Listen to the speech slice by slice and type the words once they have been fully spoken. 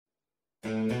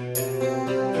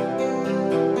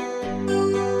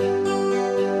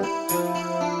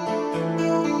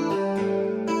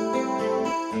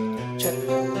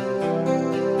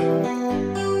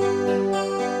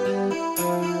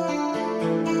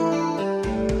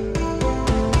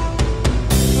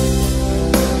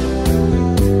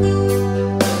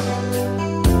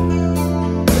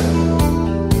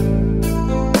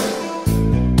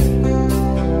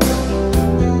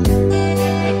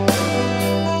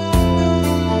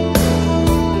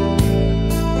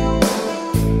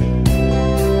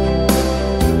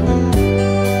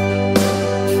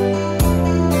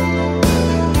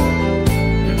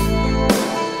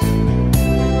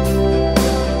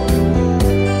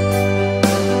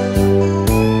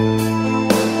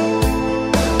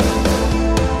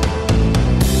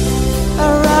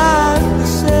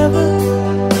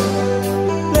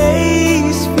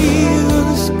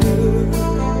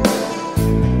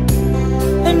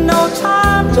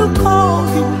time to call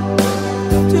you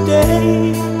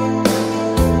today.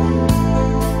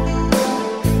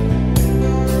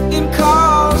 It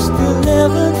cost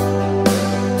 11,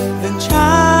 the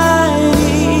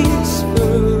Chinese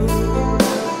food.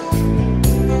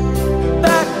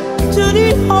 Back to the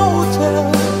hotel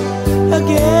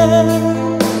again.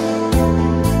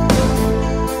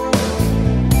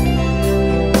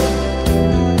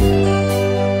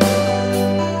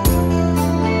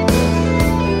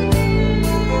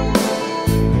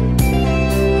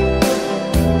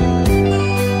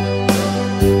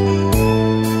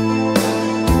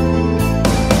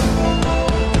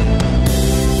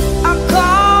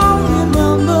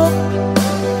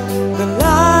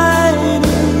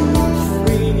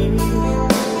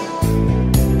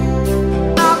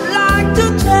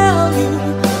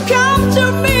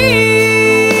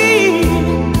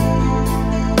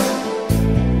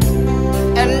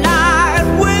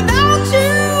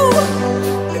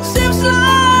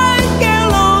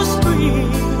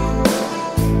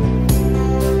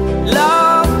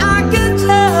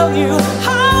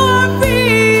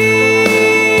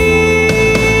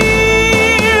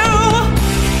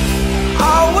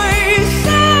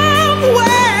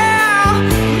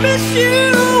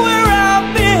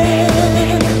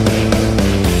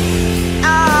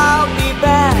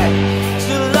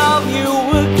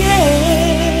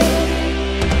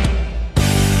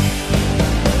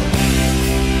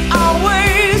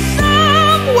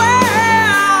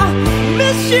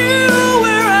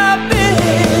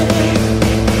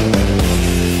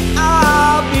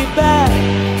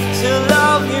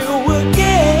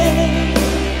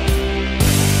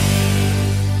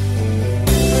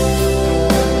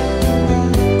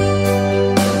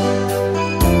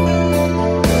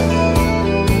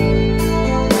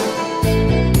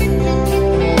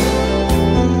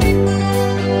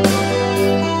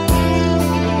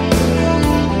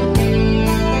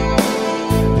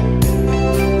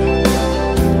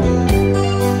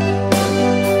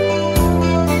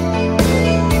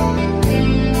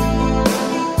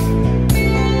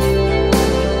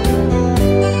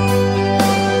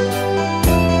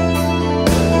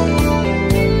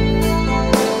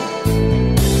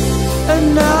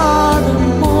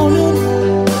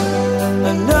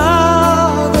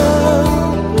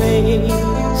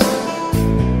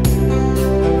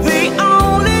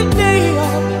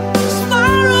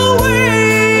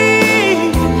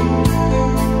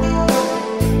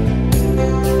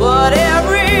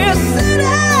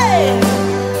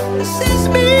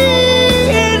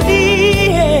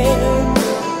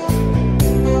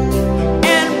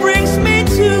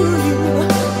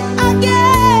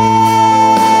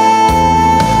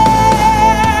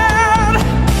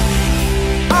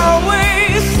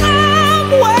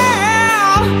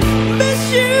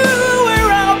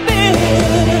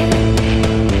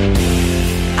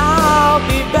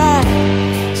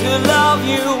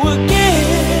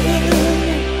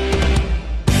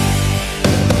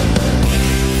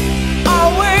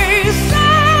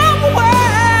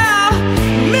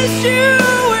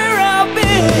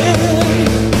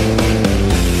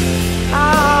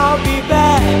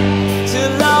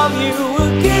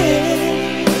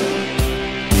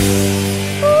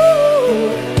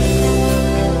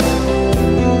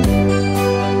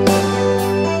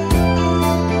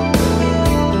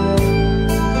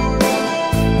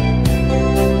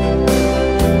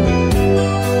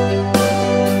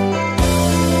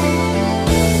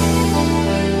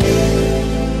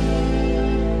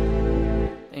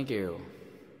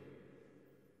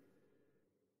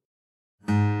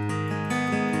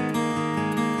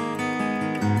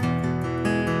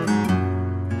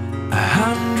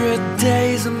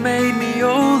 Days have made me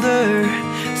older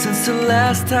since the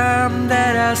last time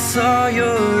that I saw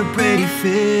your pretty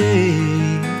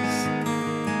face.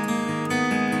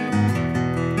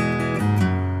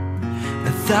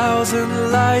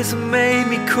 1,000 lies have made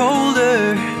me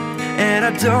colder, and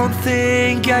I don't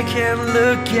think I can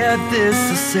look at this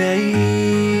the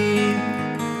same.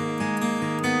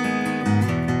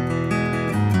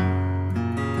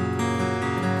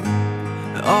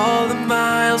 All the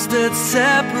miles that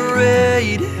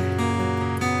separate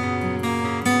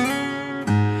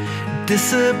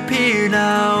disappear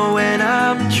now when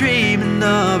I'm dreaming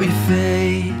of your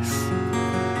face.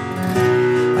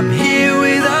 I'm here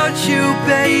without you,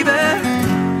 baby,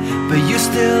 but you're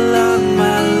still on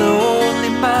my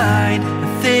lonely mind. I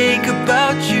think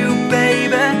about you,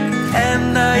 baby,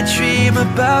 and I dream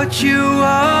about you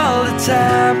all the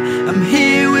time. I'm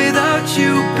here without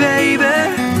you, baby,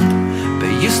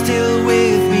 but you're still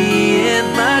with me in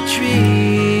my dreams.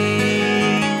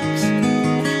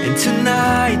 And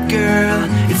tonight, girl,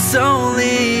 it's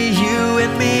only you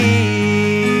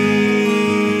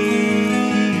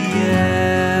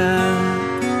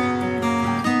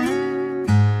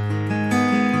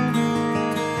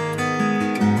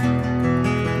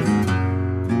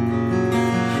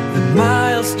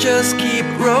miles just keep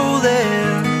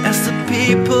rolling as the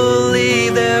people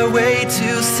leave their way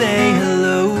to say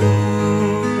hello.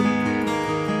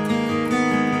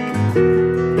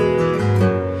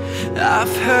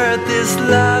 I've heard this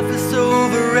life is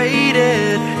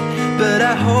overrated, but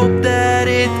I hope that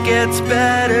it gets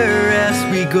better as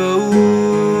we go.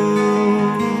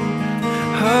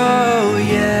 Oh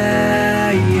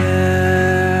yeah,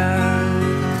 yeah.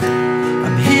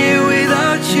 I'm here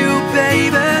without you,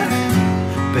 baby,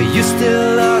 but you're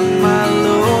still on my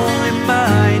lonely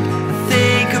mind. I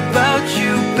think about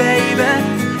you, baby,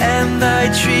 and I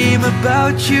dream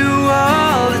about you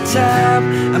all the time.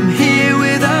 I'm here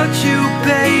without you,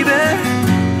 baby,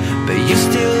 but you're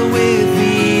still with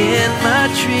me in my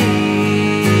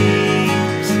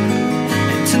dreams.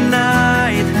 And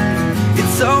tonight,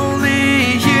 it's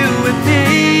only you and me.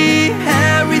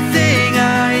 Everything I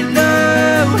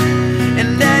know, and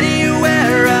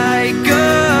anywhere I go,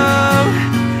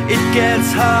 it gets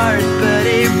hard, but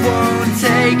it won't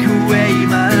take away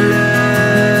my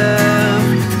love.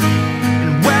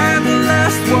 And when the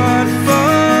last one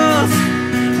falls,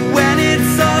 when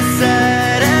it's all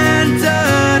said and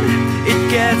done, it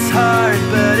gets hard,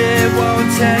 but it won't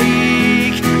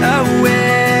take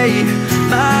away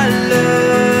my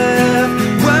love.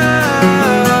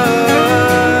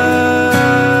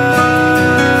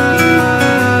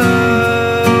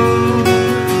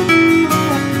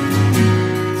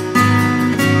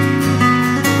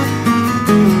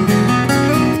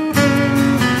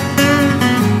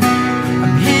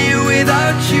 I'm here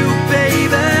without you,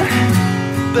 baby,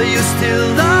 but you're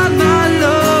still on my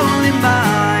lonely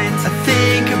mind. I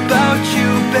think about you,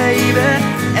 baby,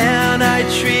 and I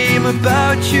dream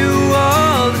about you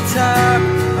all the time.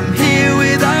 I'm here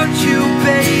without you,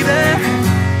 baby,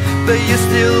 but you're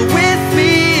still with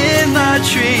me in my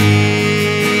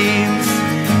dreams.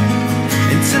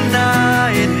 And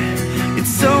tonight,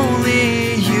 it's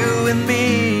only you and me.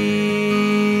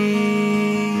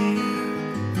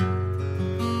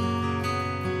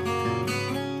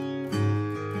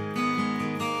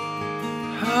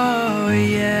 Oh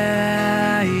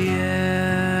yeah, yeah.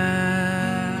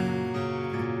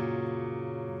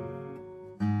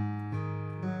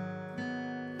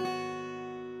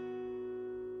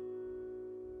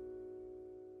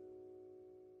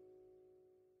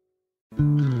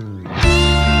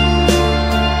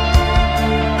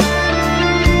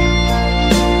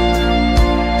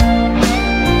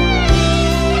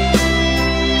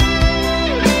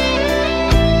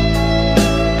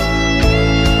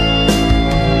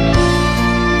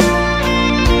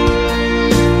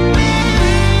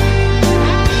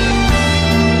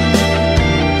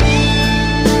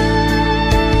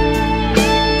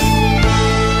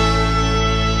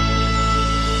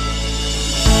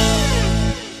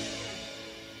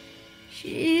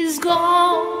 She's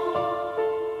gone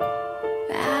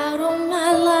out of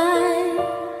my life.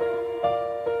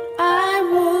 I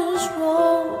was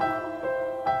wrong.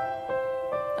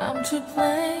 I'm to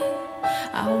blame.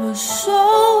 I was so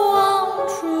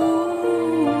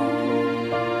untrue.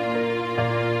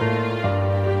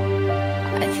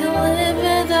 I can't live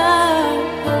without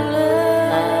her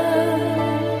love.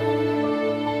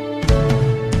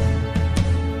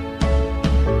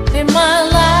 In my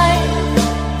life,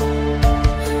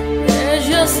 there's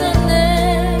just an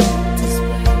empty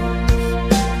space.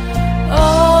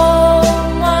 All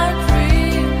my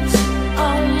dreams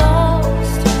are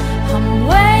lost. I'm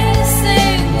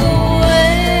wasting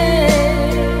away.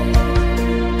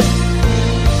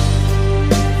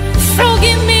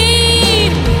 Forgive me,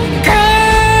 girl.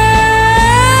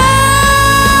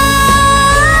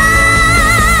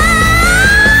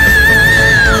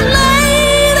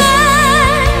 Lady,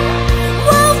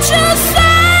 won't you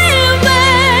save me?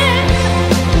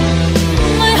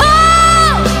 My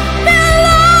heart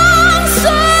belongs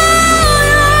to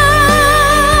you.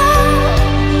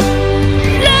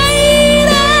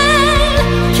 Lady,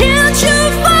 can't you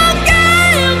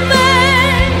forgive me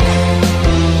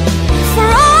for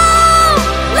all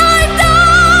I've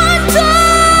done to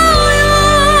you?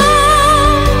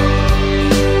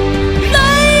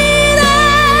 Lady,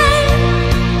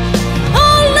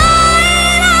 oh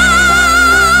lady.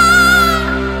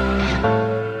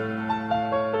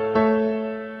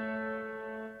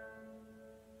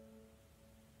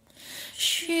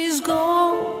 She's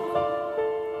gone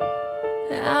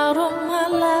out of my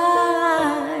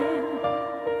life.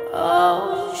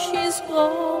 Oh, she's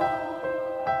gone.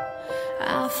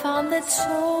 I found it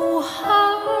so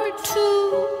hard to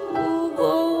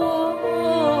go on.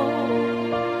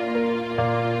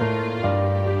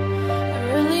 I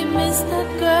really miss that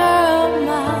girl,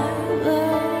 my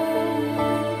love.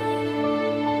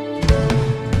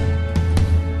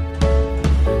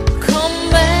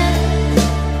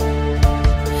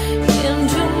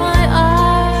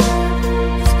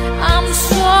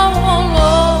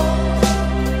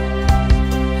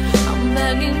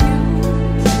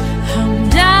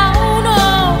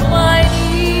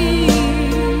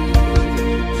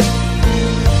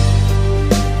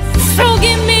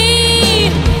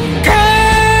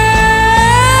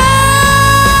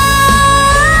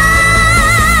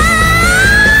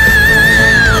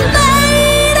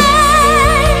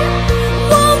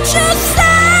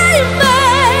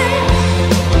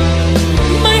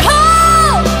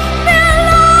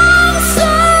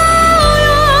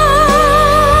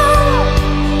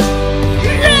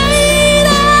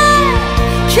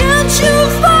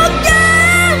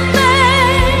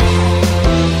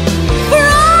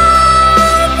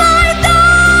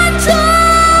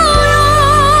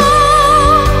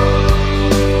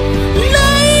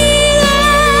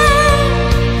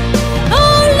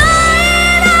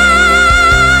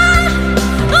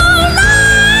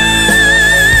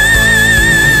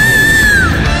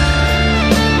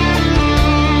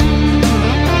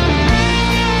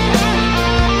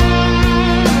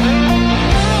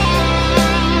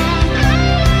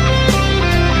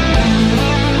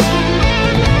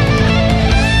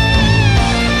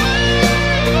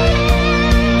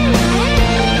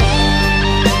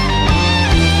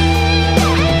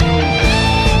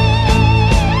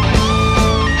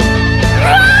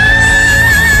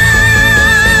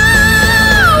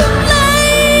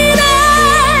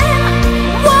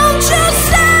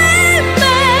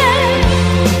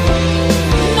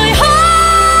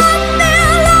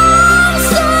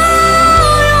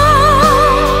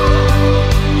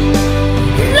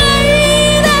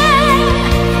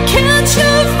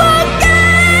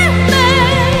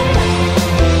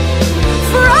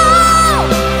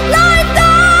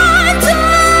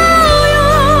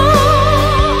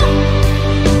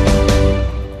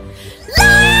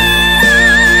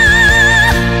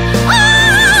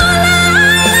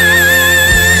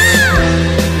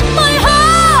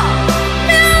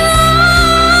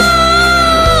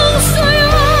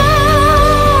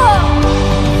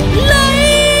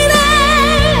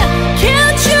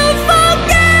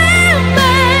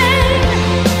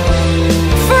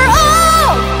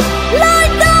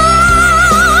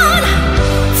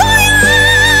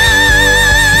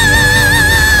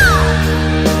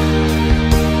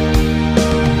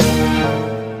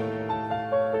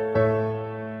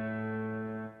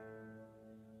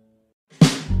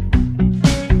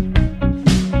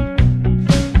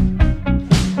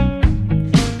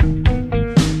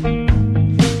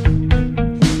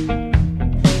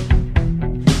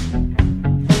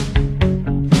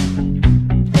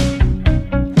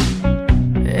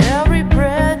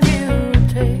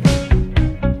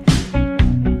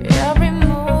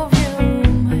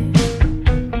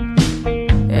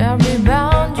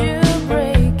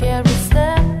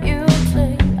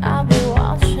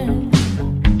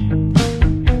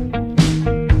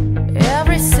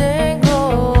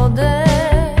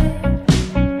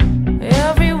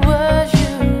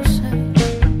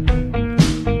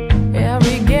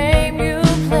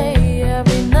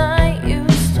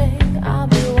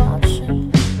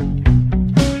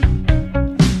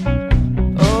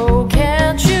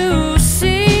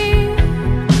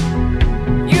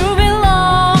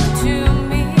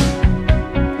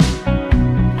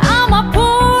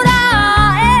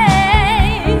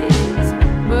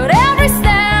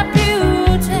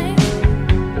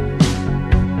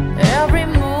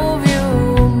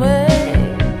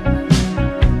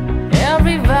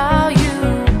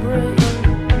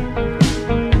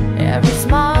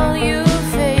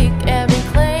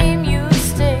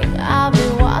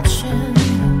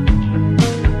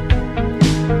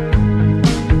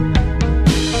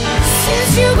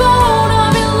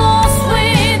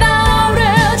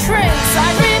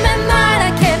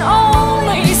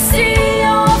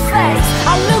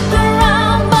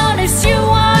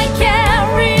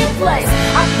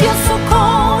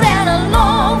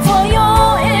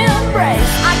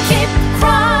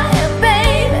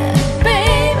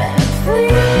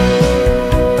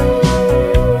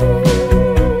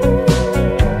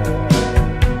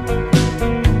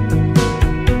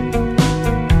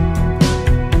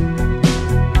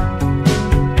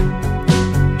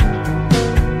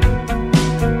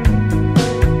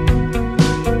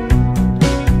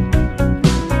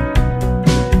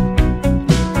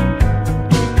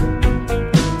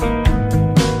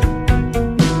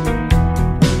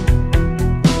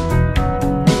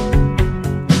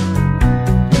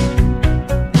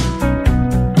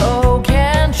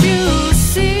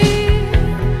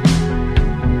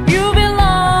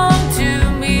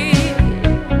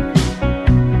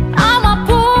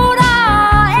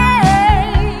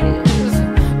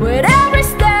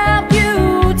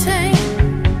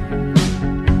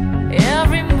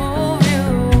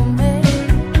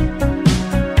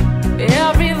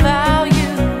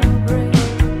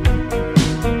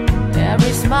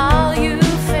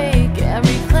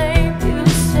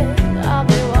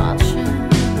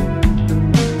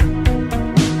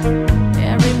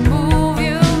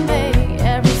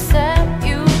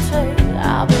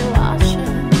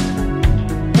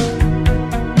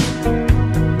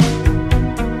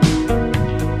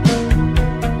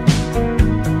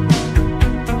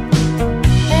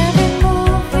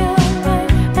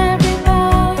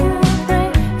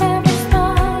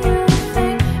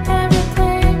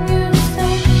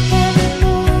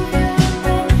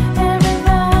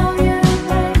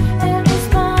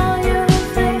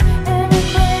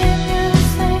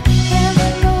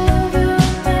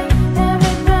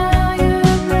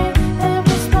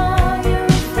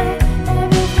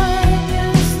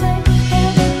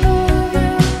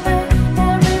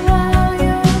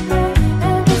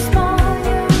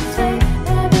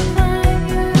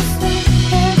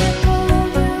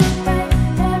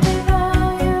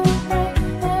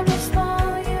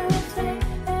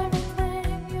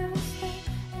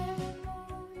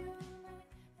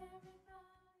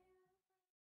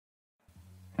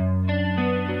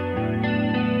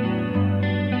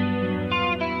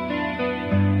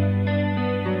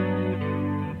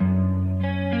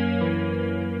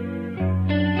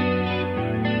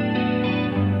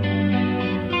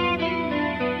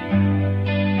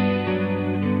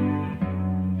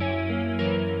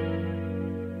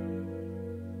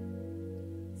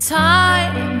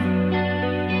 time,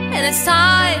 and it's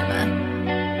time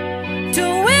to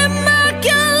win back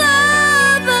your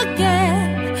love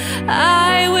again.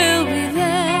 I will be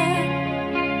there.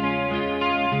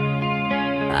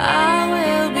 I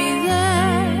will be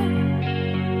there.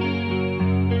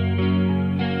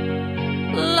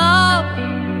 Love,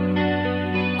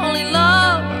 only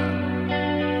love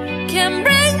can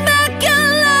bring back your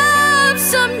love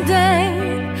someday.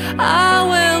 I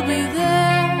will be there.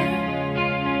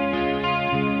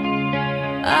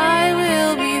 I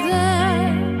will be there.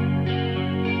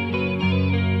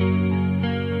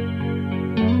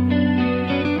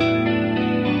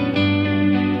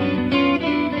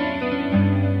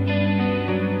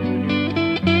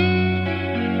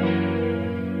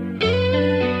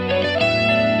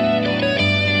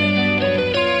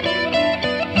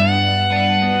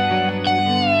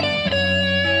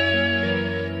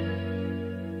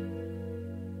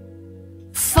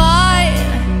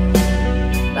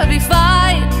 Be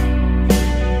fine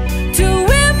to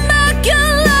win back your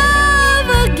love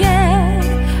again.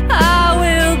 I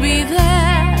will be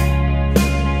there.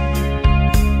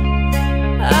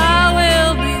 I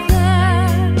will be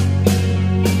there.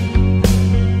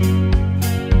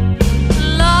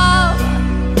 Love,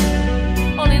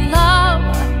 only love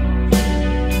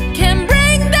can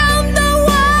bring down the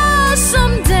walls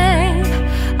someday.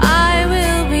 I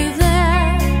will be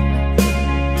there.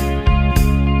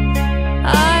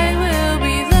 I will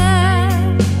be there.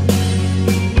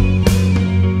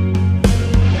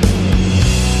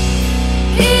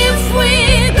 If we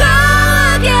go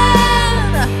again,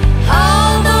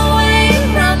 all the way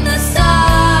from the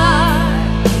start,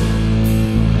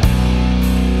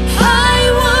 I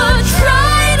would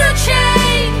try to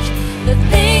change the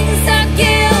things that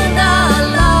killed our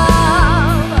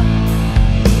love.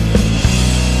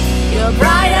 Your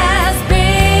bride has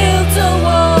built a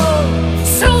wall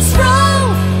so strong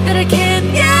that I can't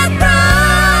get through.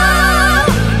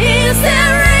 Is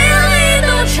there really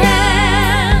no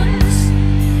chance?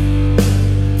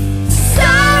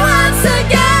 So once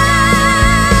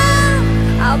again,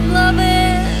 I'm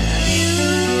loving you.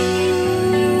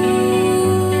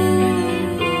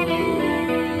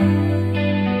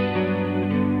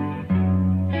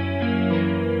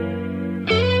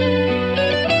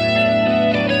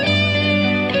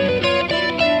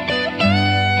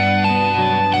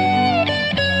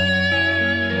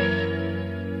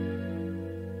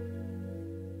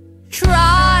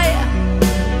 Try,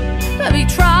 baby,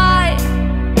 try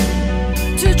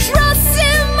to trust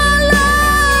in my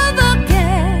love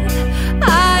again.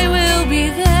 I will be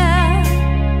there.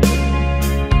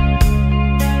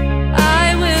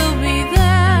 I will be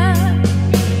there.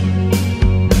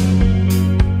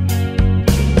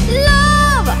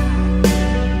 Love,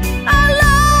 our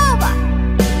love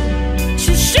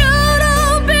just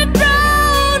shouldn't be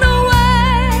thrown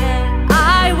away.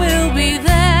 I will be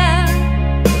there.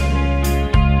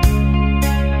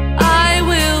 I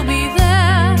will be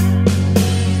there.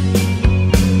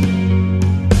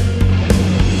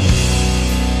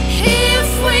 If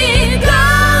we go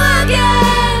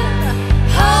again,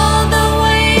 all the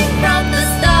way from the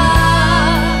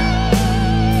start,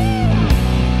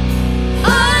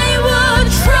 I would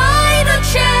try to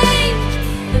change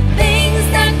the things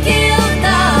that killed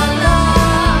our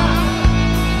love.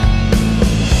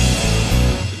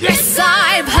 Yes,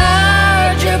 I've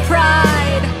heard your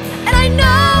pride, and I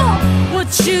know what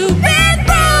you've been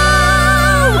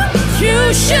through. You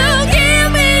should give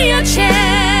me a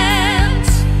chance.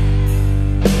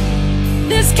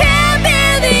 This can't be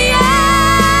the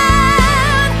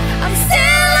end. I'm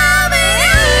still loving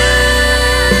you.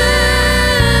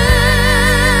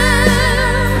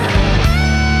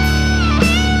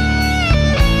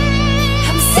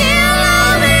 I'm still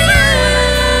loving you.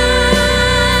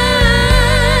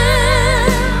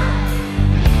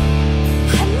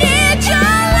 I need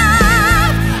your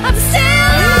love. I'm still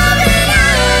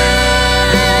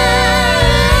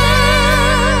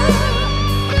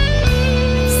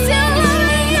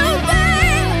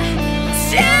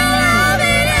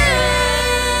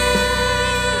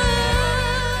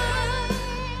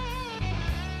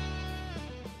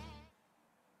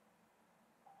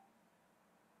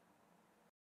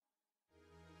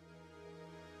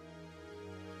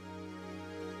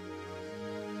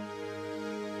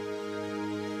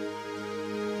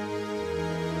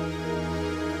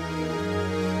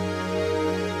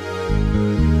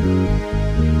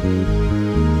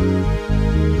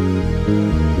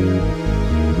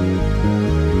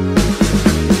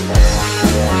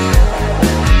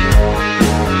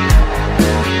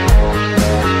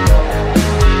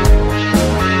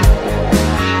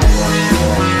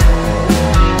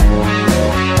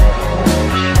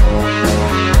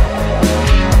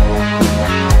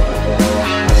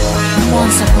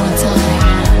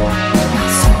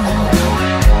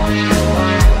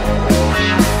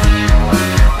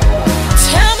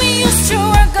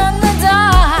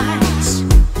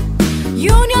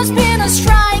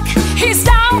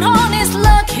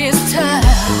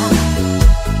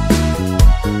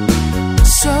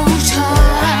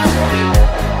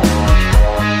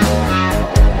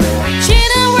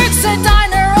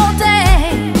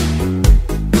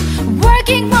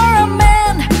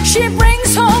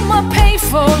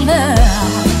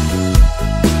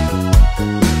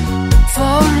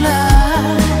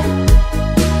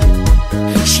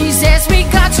She says we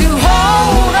got to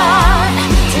hold on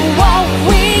to what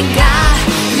we got.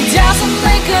 It doesn't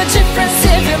make a difference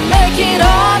if you make it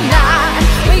or not.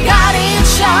 We got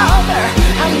each other,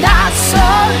 and that's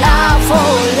all love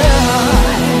for love.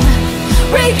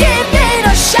 We give it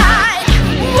a shot.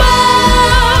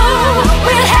 Whoa,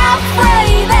 we're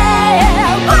halfway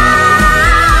there.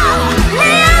 Whoa,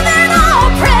 living on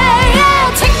a prayer.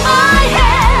 Take my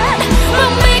hand,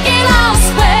 we'll make it all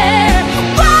square.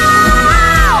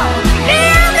 Whoa,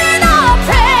 living on a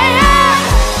prayer.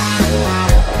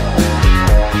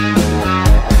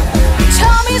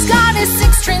 Tommy's got his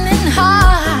 6-string in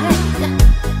high.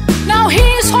 Now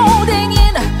he's holding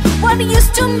in what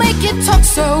used to make it talk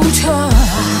so tough.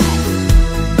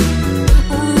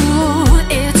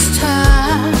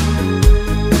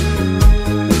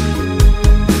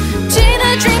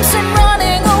 Dreams are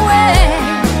running away.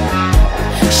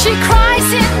 She cries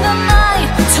in the night.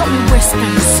 Tommy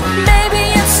whispers, maybe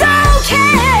it's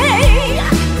okay.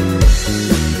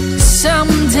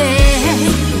 Someday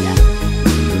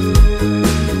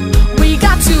we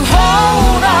got to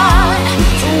hold on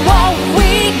to what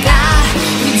we got.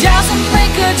 It doesn't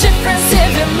make a difference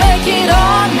if you make it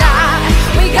or not.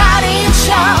 We got each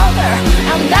other,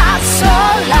 and that's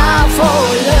all love for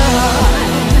love.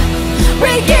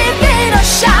 We give it a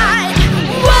shot.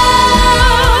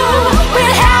 Whoa,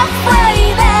 we're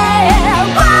halfway there.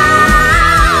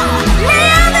 Whoa,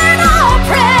 living on a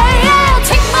prayer.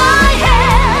 Take my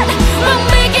hand, we'll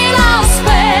make it all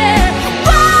square.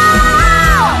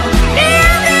 Whoa,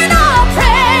 living on a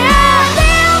prayer.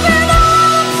 Living on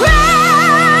a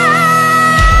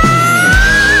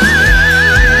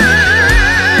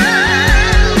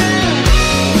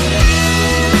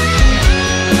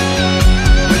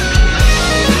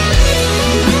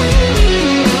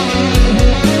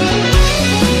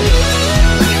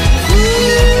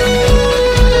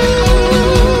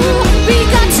we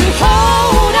got to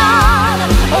hold on,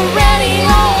 already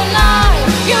all night.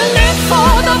 You live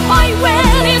for the fight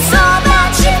when it's all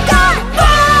that you got.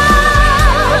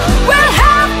 Whoa, we're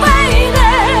halfway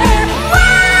there.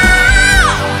 Whoa,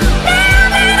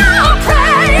 living on a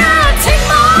prayer. Take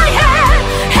my hand,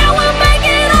 and we'll make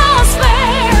it all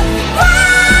square. Whoa,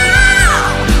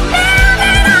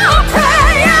 living on a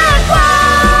prayer. Whoa,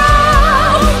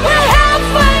 we're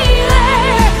halfway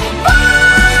there. Whoa,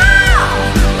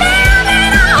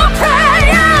 living on a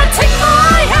prayer. Take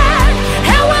my hand,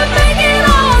 and we'll make it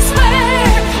all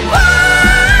square. Whoa,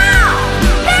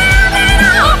 living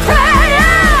on a prayer.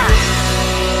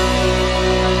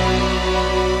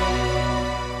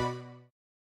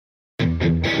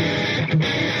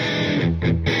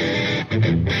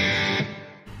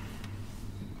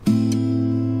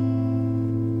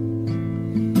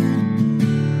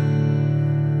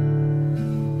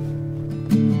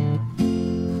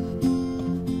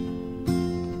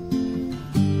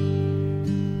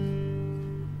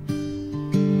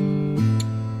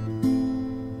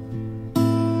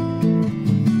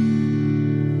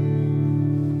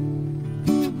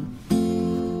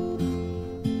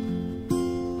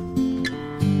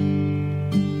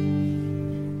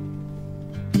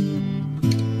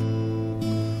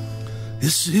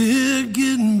 Is it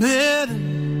getting better?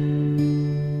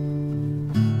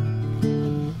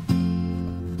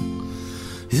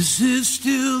 Is it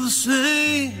still the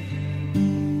same?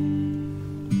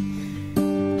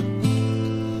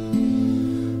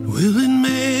 Will it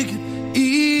make it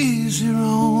easier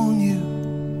on you?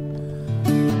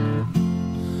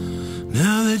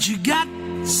 Now that you got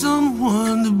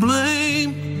someone to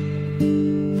blame,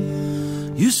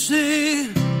 you say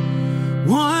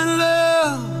one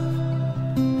love,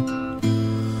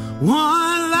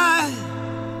 one life,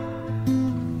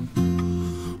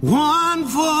 one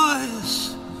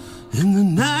voice in the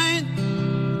night,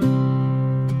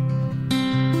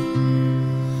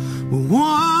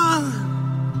 one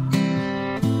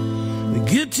we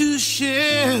get to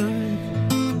share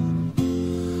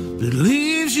that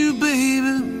leaves you,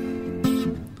 baby,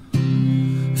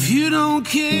 if you don't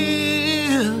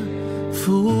care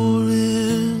for it.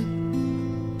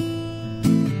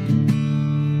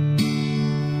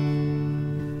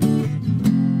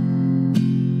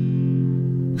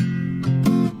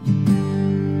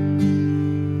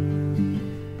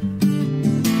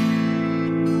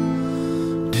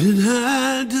 Did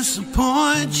I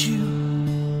disappoint you?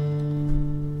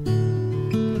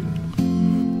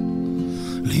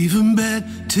 Leave a bad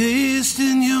taste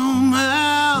in your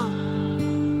mouth.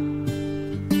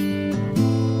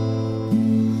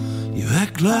 You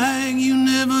act like you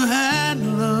never had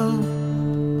love,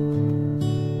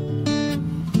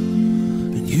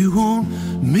 and you want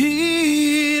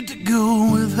me to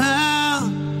go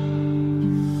without.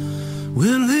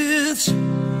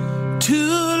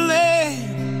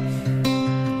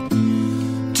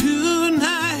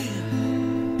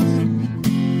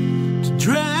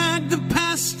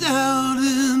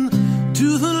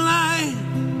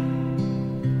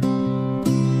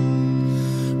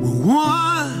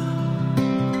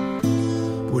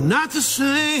 not the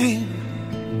same.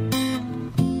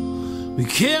 We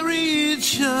carry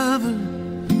each other,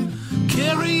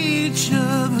 carry each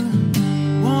other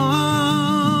one.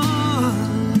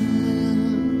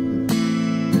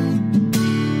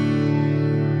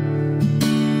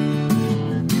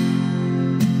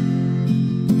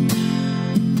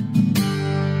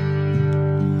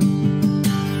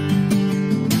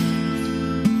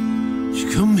 You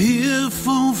come here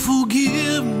for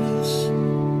forgiveness.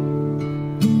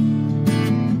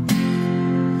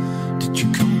 Did you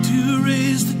come to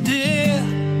raise the dead?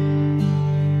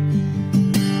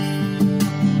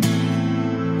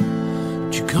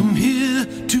 Did you come here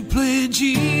to play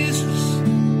Jesus?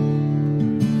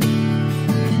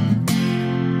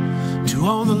 To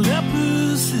all the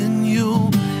lepers in your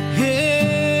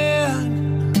head,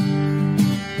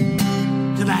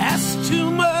 did I ask too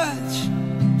much?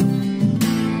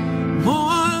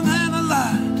 More than a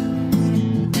lot.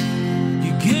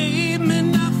 You gave me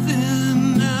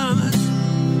nothing, now that's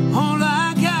all I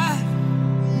got.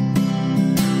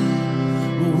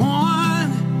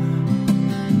 One,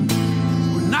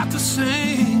 we're not the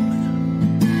same.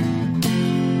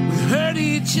 We hurt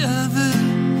each other,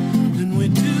 then we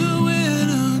do it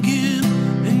again.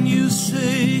 And you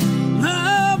say,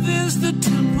 love is the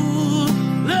temple,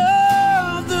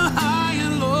 love the high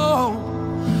and low.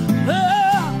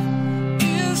 Love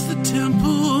is the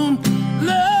temple,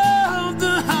 love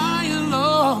the high and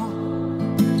low.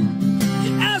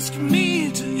 You ask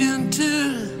me to enter,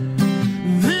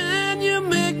 then you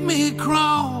make me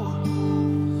crawl.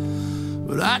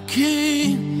 But I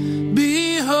can't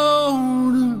be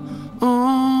holding on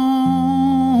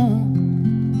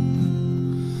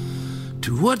to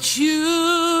what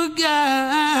you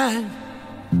got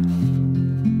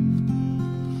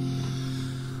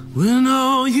when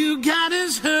all you got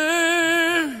is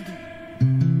hurt.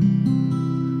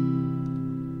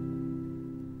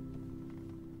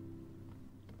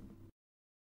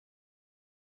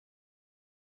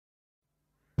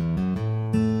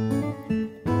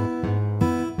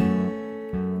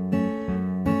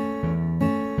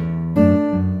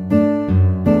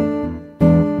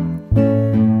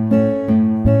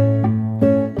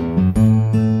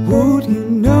 Would you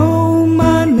know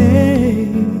my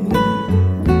name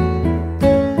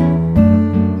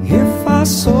if I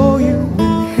saw you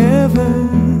in heaven?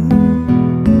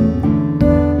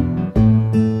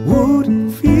 Would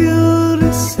it feel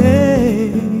the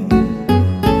same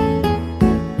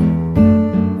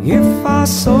if I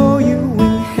saw you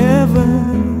in heaven?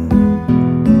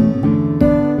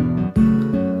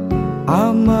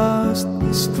 I must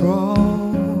be strong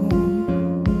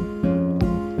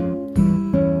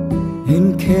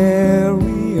and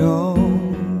carry on,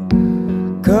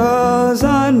 'cause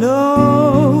I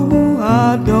know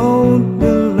I don't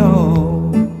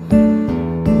belong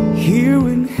here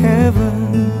in heaven.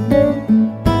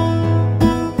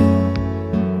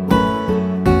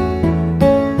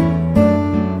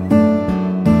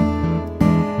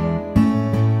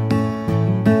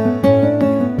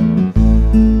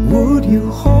 Would you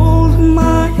hold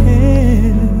my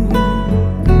hand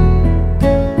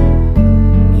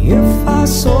if I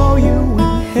saw you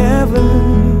in heaven?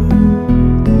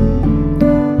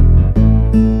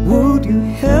 Would you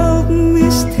help me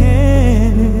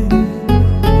stand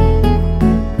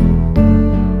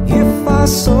if I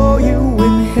saw you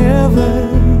in heaven?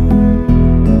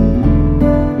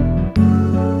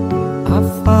 I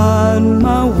find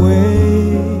my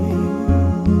way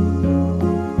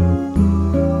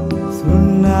through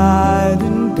night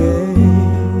and day,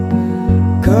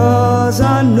 'cause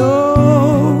I know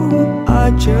I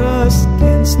just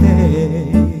can't stay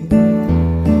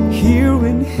here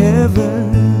in heaven.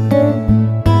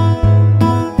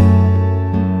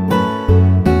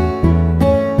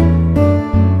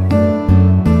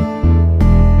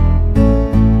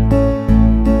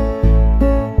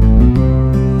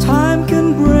 Time can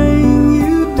bring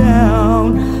you down,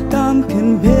 time can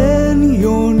bend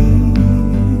your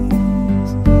knees.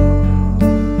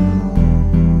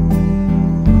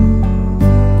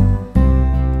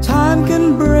 Time can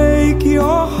break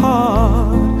your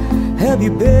heart, have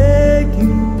you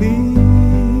begging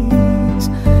peace,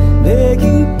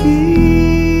 begging peace.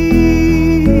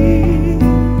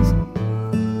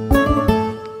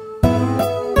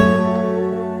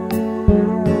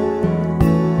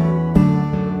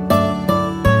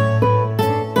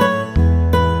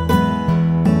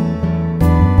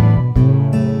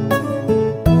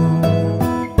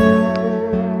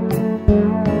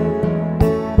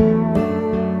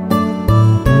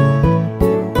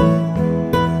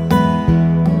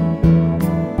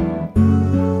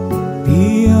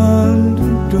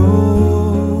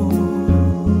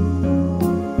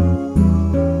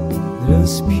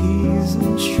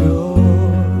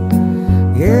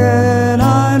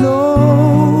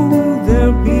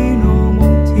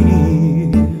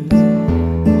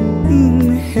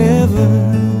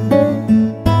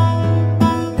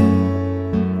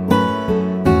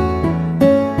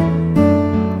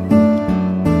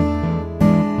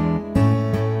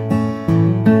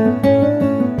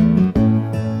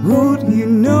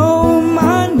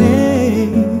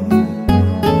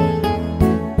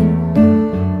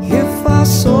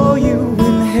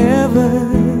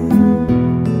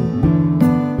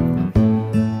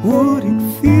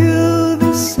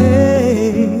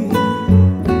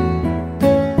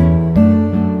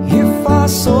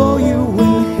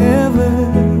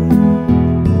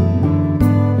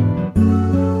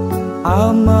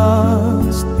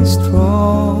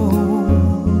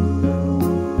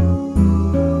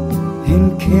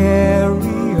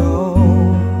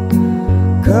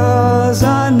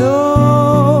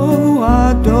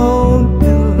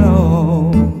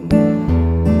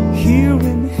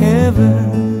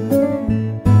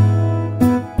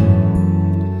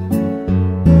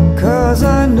 'cause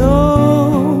I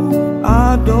know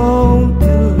I don't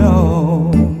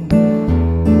belong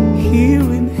here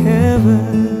in heaven.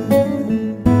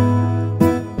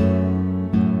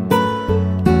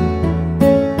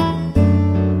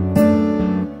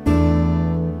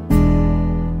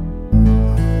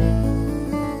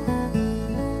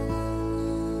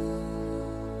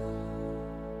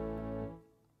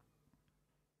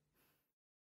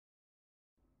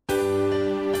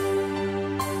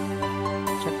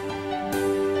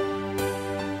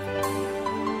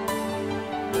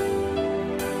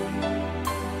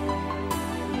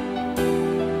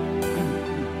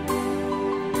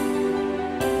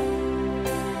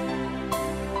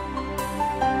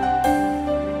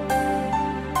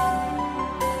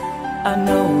 I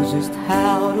know just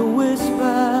how to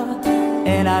whisper,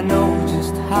 and I know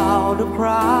just how to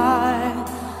cry.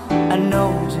 I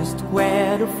know just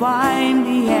where to find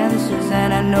the answers,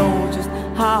 and I know just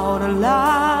how to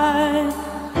lie.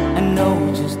 I know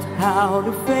just how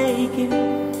to fake it,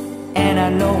 and I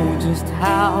know just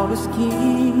how to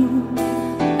scheme.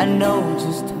 I know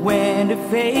just when to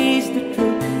face the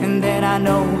truth, and then I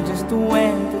know just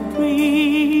when to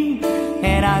dream.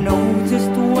 And I know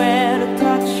just where to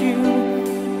touch you,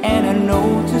 and I know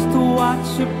just what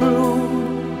you prove.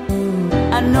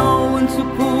 I know when to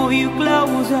pull you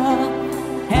closer,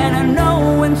 and I know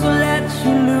when to let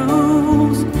you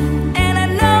loose. And I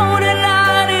know the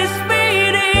night is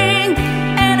fading,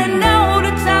 and I know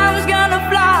the time's gonna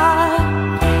fly.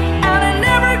 And I'm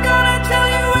never gonna tell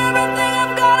you everything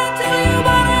I'm gonna tell you,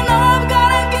 but I know I've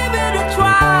gotta give it a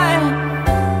try.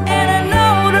 And I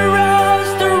know the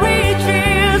roads to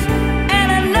riches, and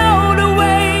I know the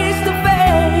ways to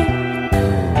fame.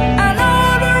 I know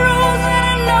the rules, and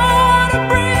I know how to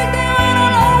break them, and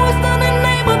I'll always know the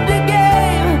name of the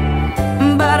game.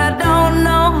 But I don't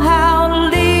know how to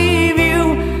leave you,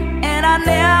 and I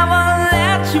never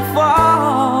let you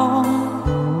fall.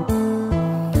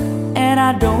 And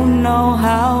I don't know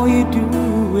how you do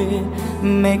it,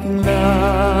 making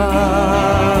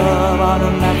love out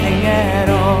of nothing at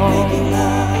all.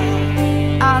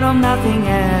 Out of nothing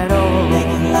at all.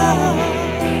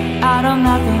 Out of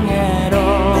nothing at all.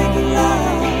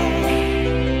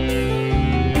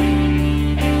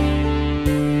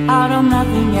 Out of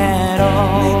nothing at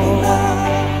all.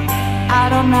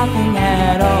 Out of nothing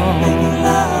at all.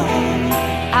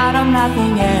 Out of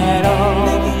nothing at all.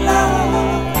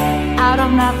 Out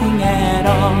of nothing at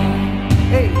all.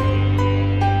 Hey.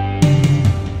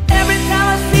 Every time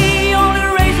I see only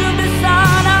rays of the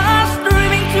sun are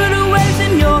streaming through the waves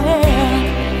in your hair,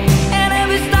 and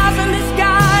every star's in the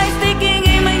sky is taking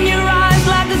aim in your eyes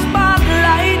like a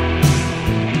spotlight.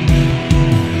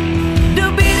 The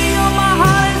beating of my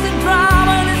heart is a drum,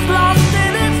 and it's lost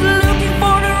and it's looking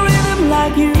for the rhythm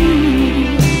like you.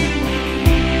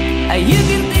 You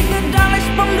can take the darkness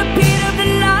from the pit of the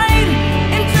night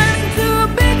and turn into a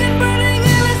big and burning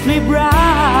endlessly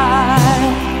bright.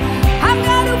 I've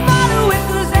got to follow it,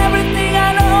 'cause everything I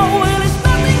know, well, it's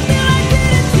nothing till I get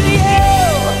it to you.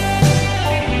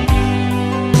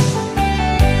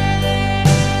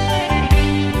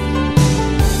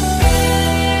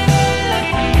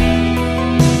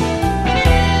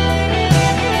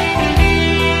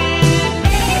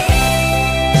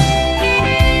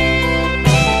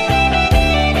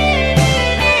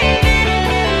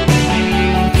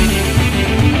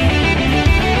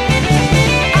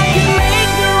 I can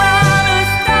make the runner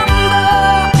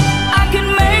stumble, I can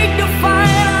make the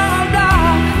fighter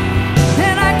dark,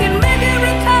 and I can make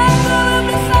every time all of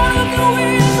the sound of the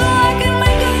wind, so I can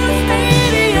make all the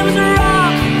stadiums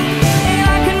rock. And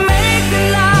I can make the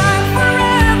night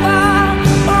forever,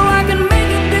 or I can make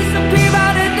it disappear by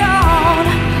the dawn.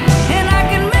 And I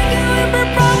can make every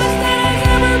promise that has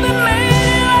ever been made,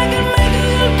 and I can make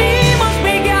all the demons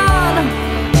be gone.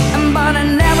 But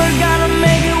I'm never gonna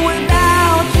make it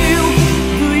without you.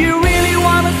 Do you really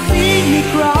wanna see me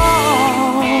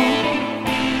crawl?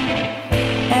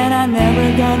 And I'm never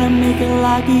gonna make it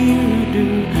like you do,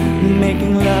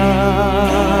 making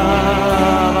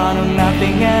love out of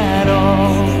nothing at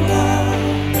all.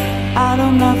 Out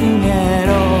of nothing at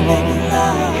all.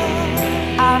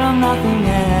 Out of nothing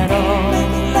at all.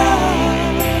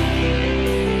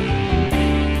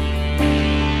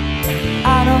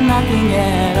 Out of nothing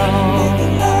at all.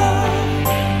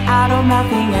 Out of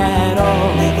nothing at all.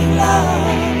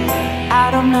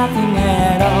 Out of nothing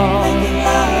at all.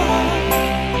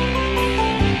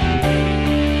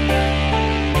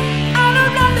 Out of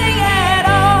nothing at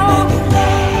all.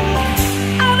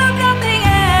 Out of nothing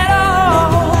at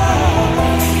all.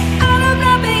 Out of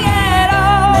nothing at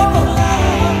all.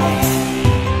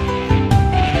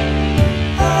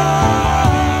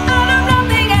 Out of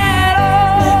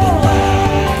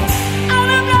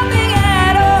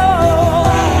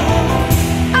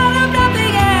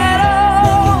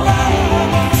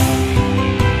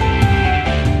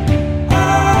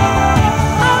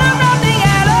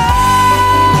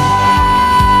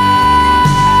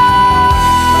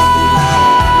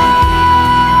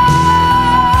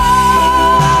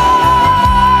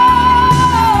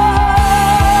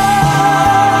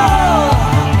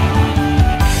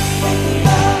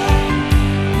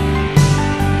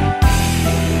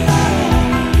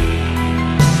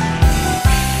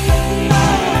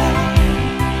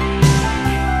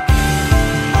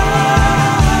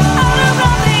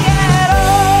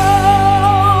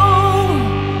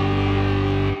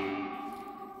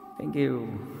you.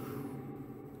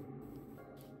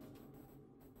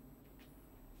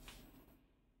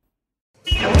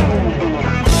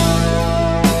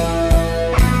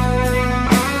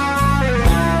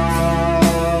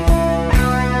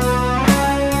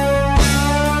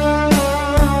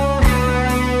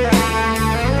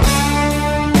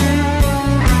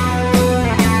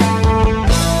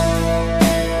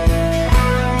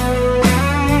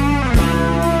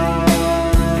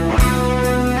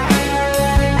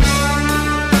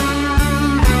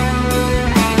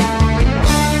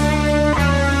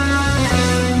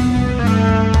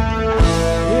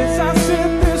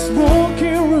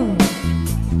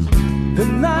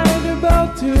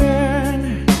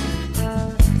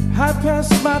 Pass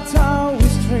my time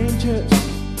with strangers,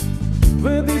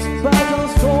 with these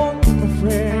battles for my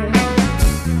friend.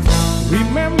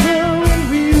 Remember when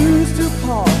we used to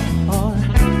park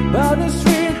by the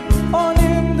street on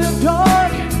in the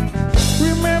dark?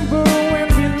 Remember when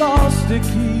we lost the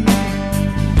key?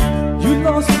 You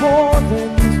lost more than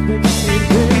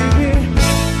expected, baby.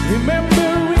 Remember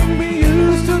when we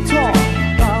used to talk,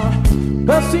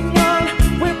 passing on,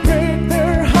 we break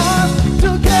their hearts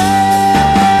together.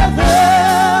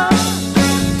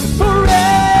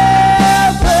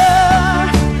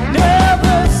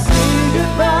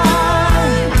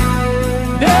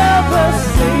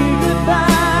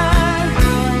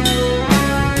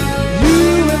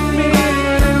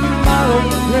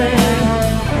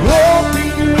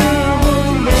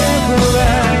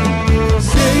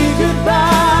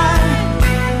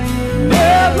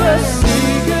 Say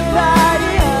goodbye,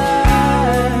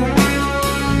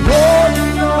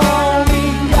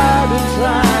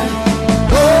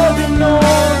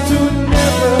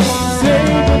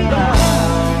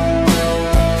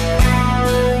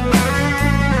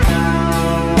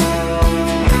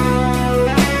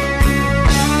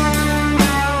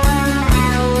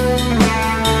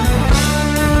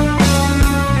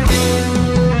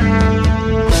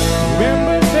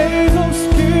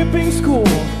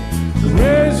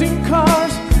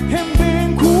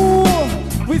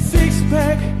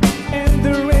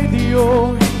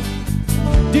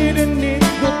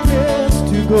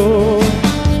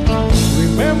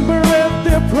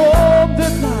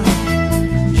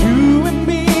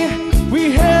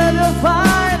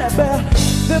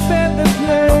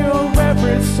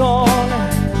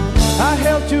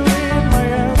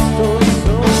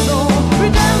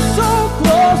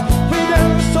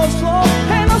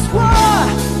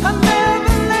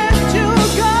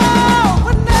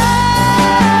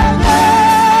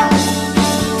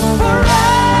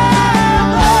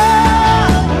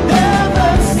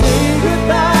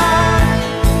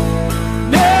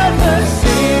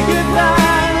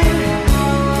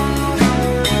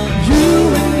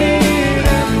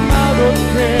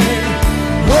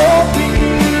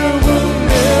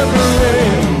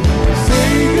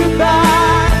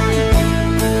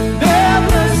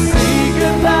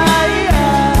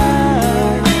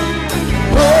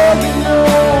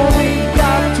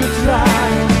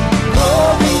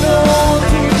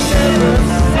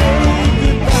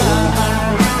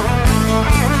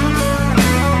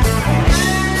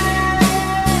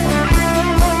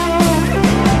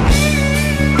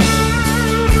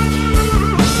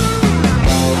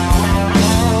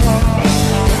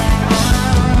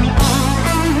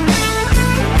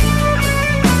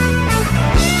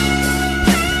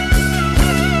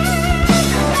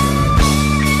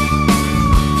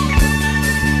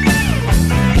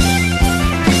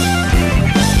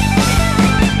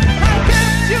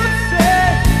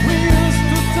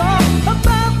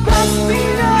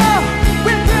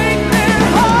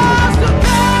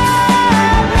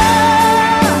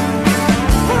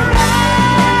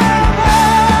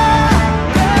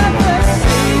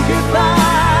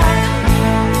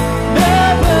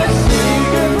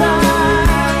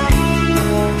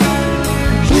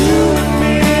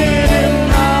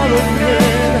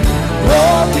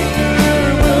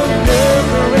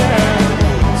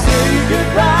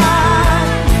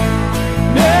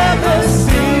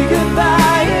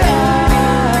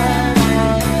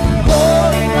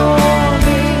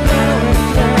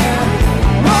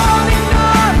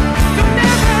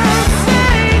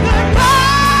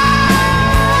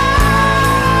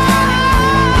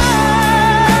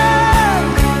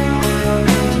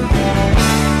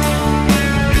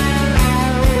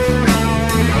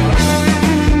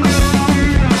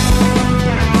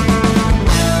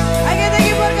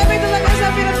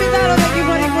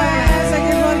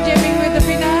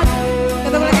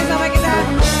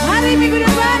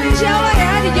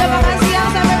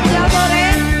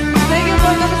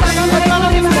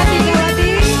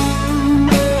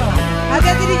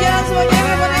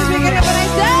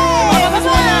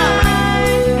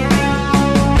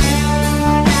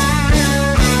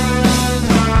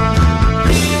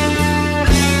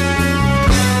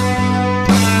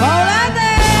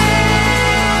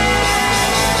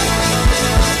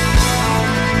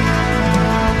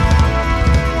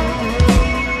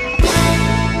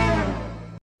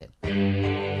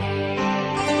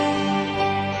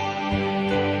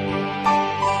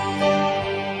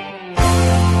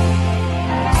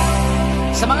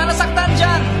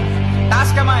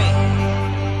 Taas kamay.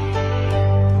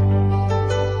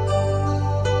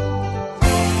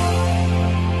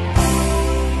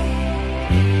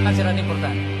 Ang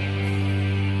importante.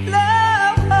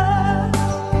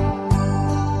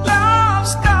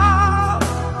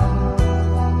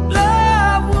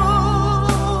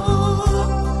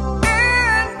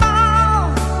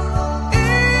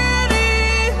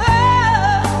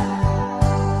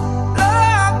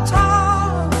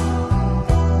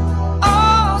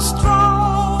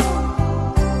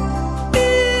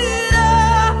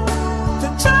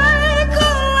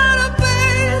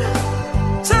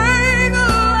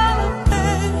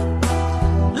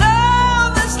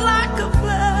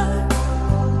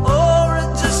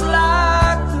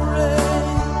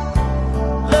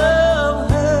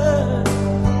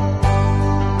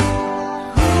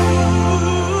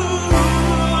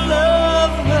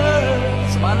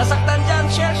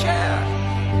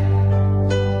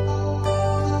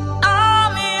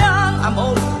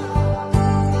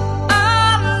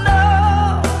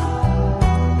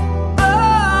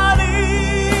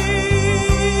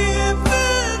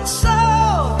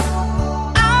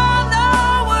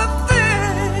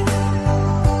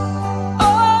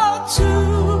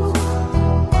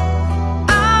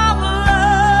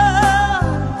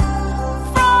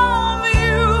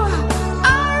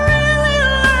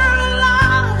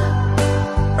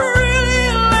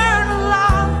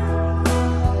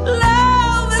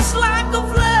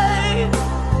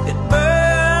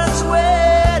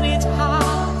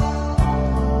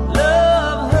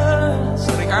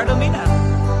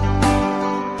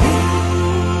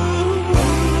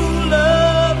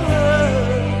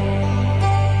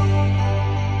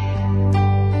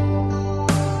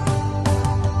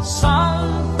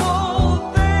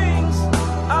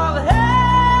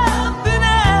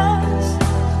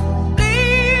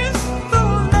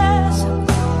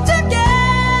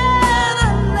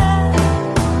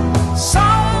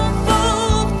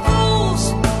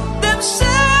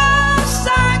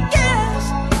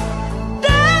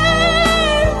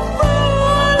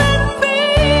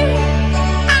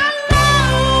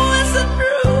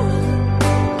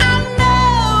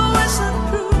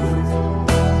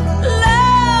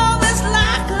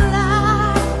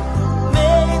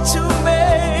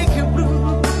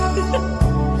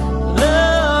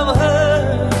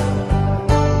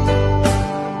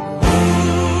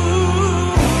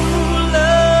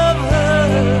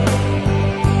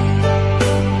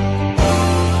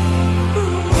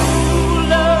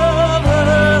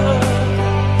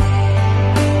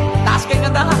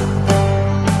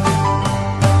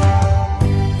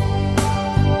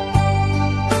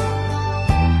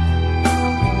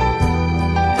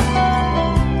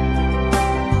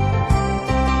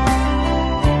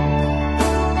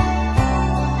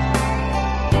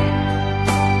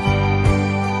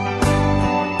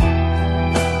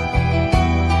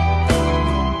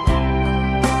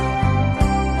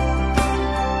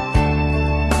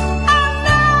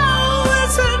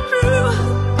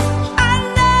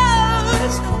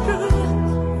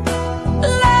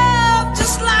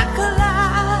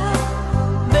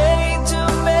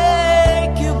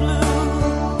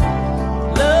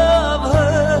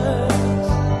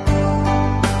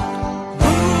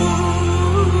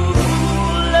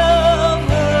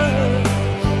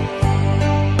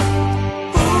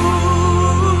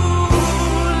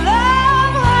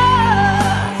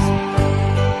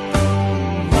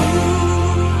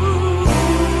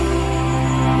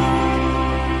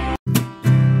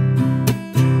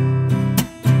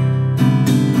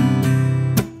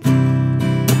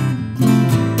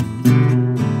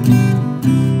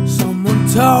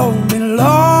 told me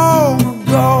long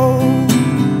ago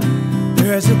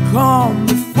there's a calm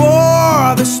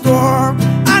before the storm.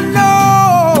 I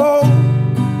know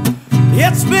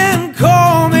it's been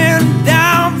coming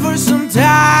down for some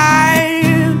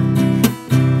time.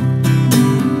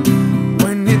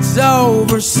 When it's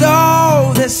over,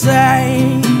 so they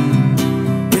say,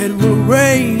 it will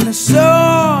rain a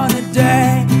sunny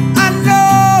day. I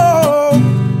know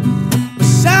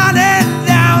it's shining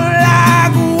down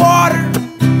like water,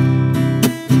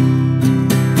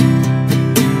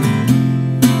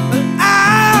 but I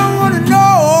want to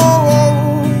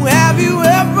know, have you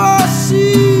ever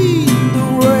seen the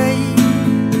rain?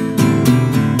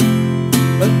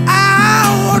 But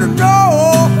I want to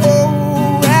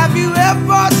know, have you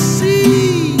ever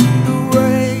seen the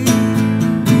rain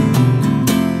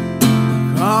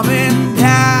coming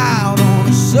down on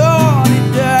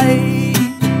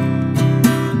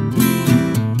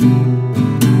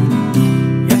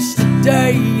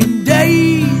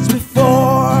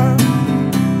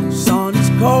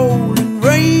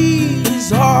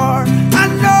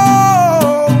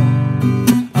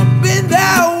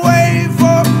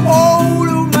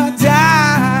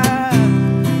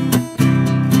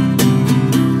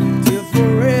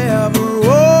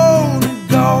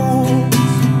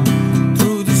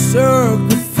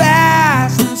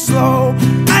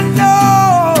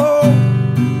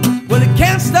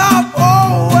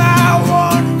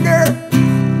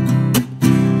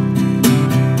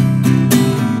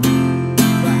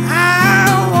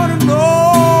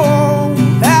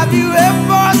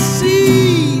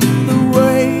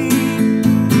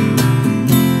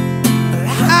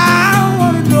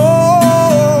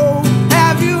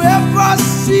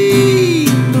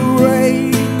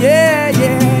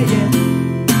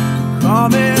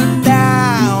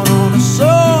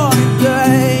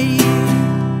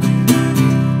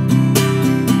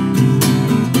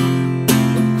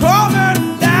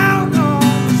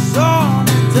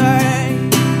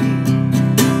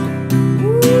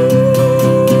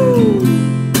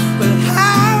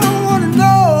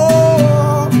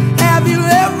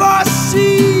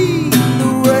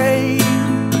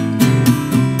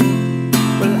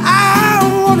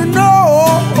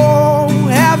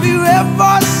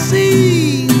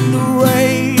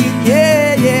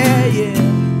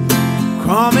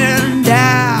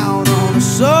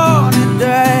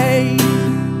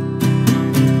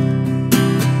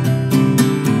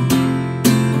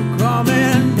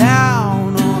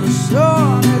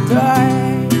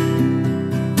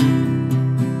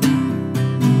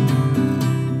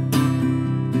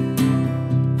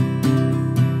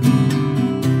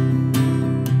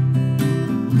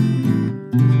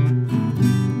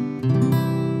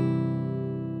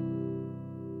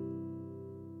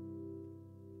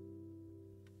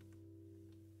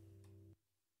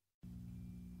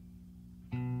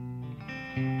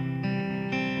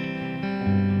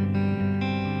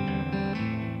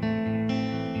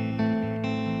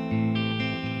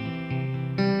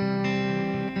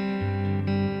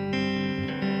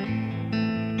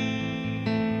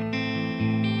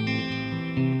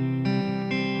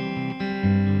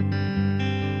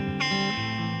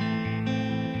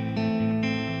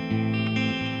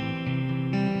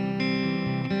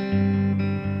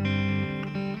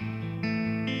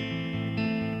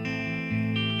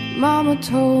Mama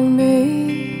told me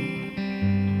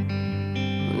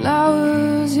when I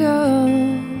was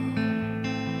young,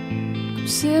 come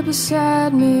sit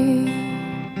beside me,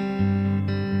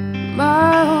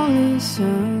 my only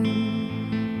son.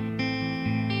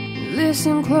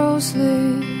 Listen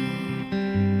closely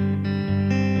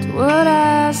to what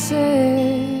I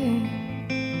say,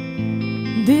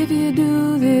 and if you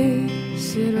do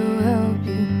this, it'll help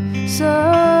you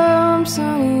some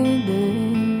sunny day.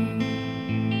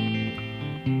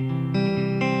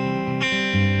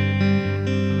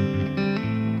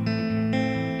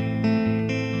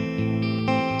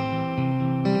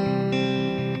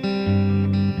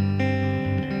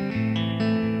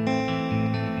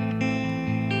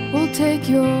 Take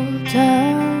your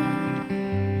time,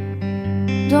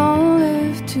 don't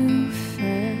live too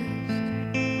fast.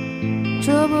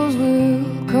 Troubles will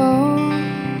come,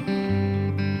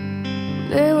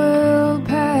 they will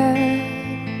pass.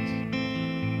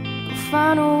 Go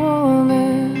find a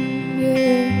woman,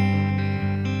 yeah,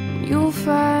 you'll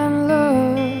find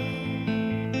love.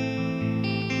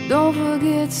 Don't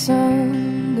forget,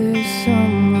 son, there's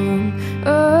someone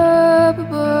up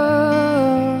above.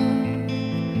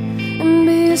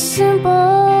 Be a simple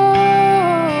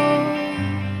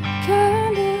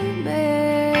kind of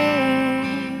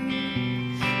man,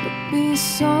 but be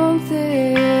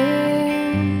something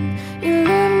you'll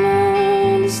never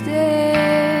understand.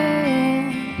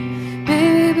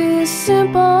 Baby, be a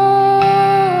simple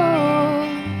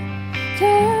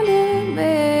kind of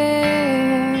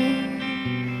man,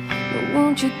 but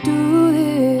won't you do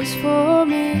this for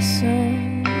me,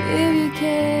 son, if you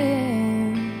can?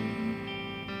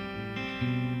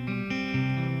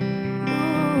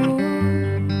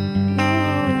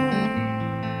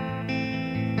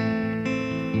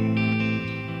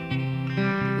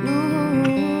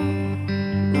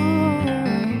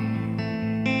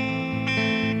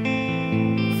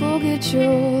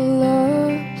 Your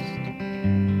lust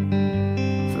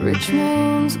for rich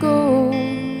man's gold,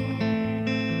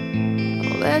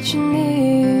 all that you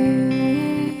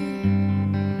need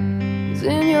is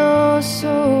in your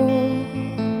soul.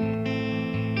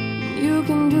 You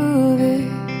can do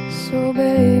this, so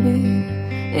baby,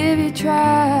 if you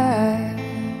try.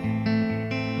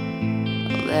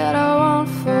 All that I want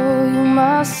for you,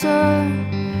 my son,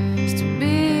 is to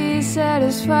be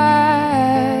satisfied.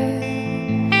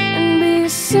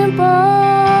 Simple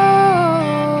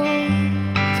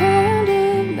kind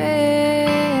of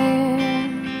man,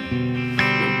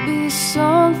 be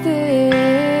something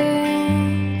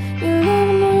you'll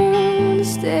never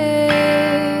understand.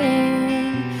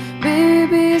 Baby,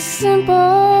 be simple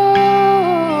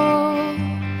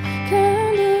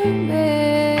kind of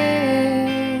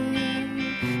man,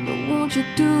 but won't you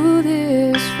do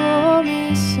this for me,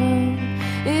 son,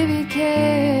 if you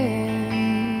can?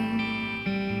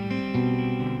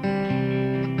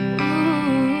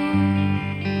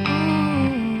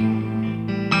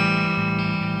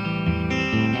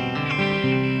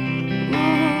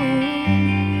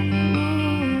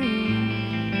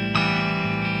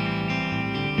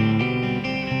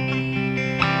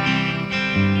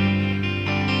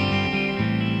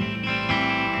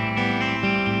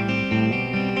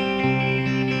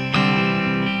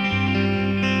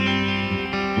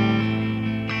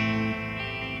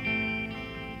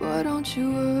 Don't you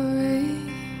worry,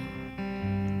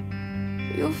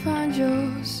 you'll find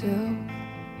yourself.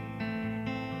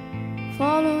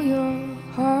 Follow your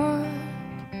heart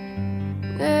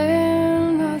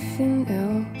and nothing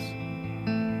else.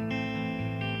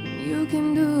 You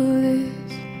can do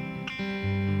this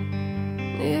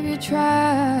if you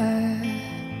try.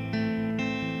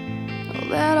 All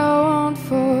that I want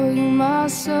for you, my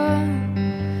son,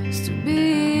 is to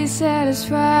be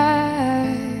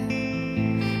satisfied.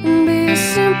 Be a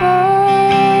simple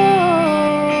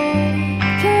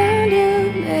kind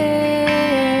of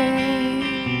man,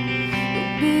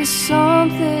 be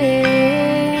something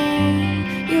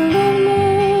you'll never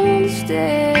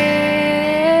understand.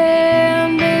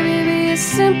 Baby, be a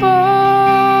simple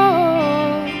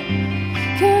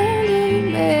kind of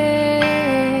man,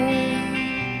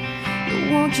 but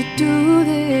won't you do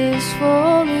this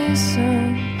for me, son,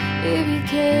 if you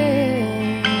can?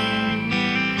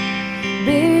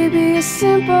 Baby, be a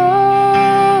simple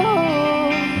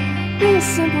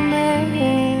man,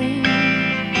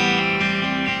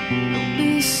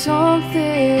 be something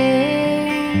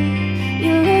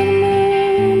you'll never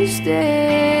understand.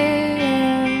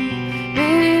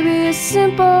 Baby, be a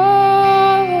simple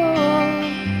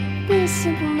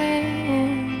man,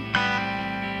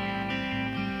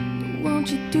 won't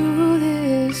you do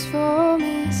this for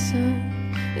me, son,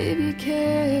 if you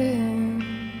can?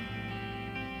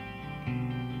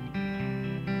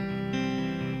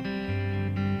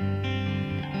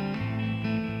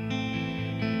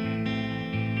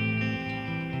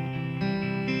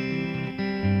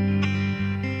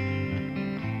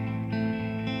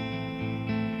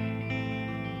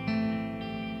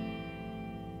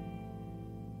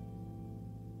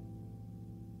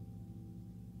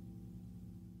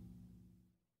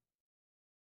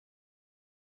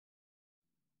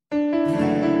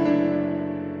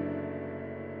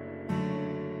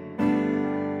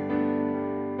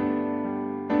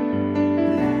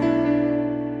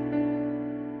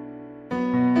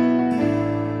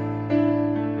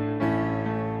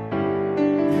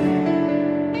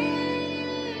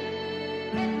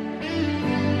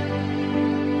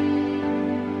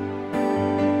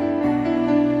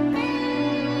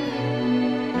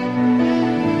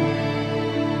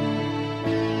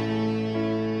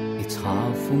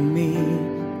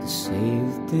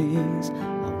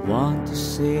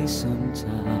 away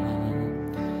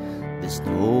sometime. There's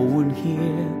no one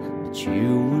here but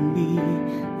you and me,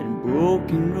 and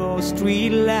broken old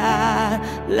street light.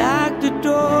 Lock the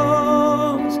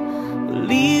doors,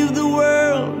 leave the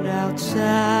world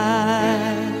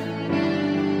outside.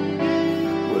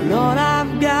 Well, all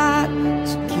I've got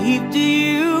to keep to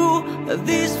you are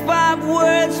these 5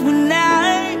 words when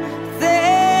I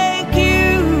thank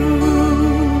you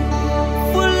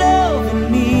for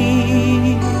loving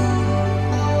me,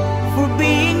 for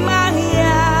being my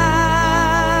eyes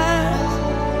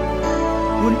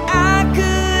when I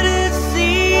couldn't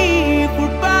see, for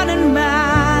biting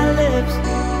my lips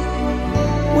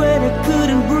when I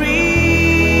couldn't breathe.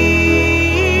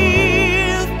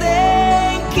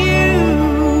 Thank you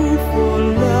for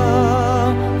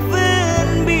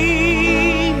loving me.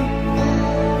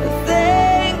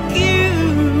 Thank you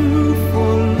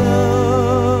for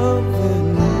loving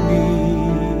me.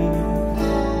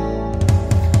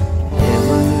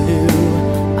 Never knew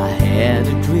I had a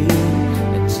dream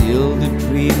until the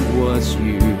dream was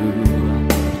you.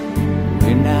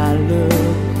 When I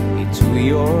look into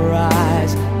your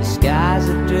eyes, the sky's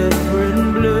a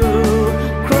different blue.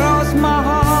 Cross my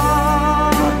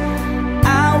heart,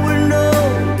 I will know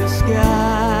the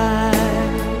skies.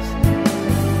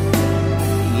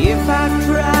 If I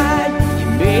tried, you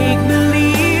make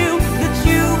believe that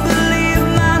you believe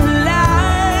my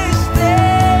lies.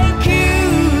 Thank you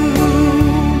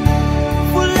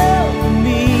for loving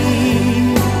me,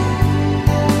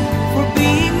 for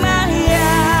being my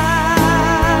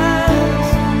eyes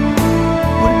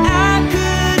when I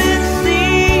couldn't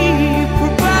see, for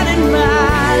biting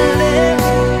my lips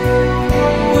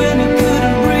when I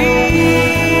couldn't breathe.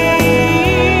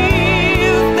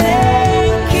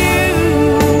 Thank you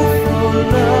for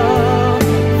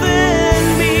loving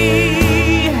me.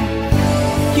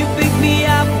 You pick me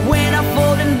up when I'm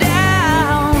falling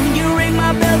down. You ring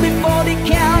my bell before they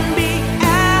count me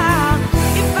out.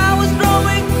 If I was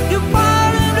drowning, you're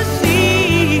part of the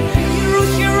sea. You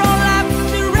risk your own life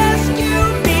to rescue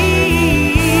me.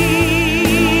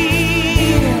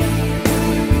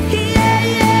 Yeah,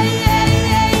 yeah, yeah,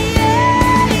 yeah, yeah.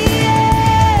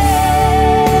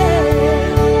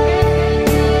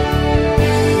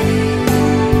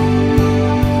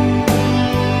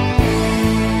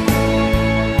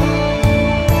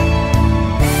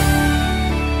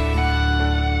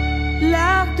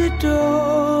 Lock the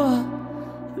door,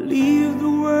 leave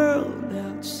the world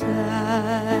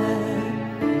outside.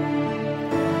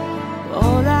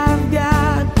 All I've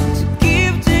got to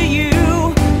give to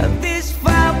you are these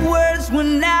 5 words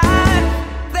when I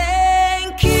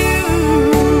thank you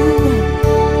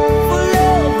for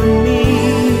loving me,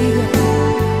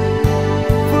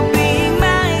 for being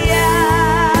my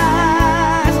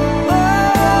eyes. Oh,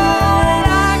 and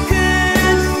I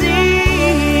couldn't see,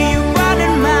 you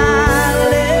biting my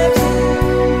lips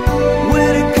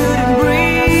when I couldn't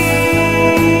breathe.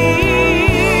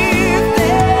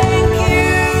 Thank you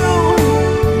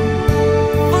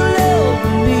for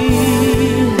loving me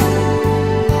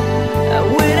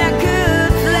when I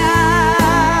could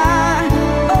fly.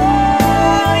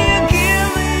 Oh, you give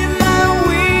me my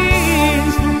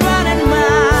wings for biting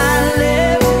my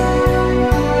lips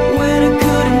when I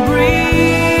couldn't breathe.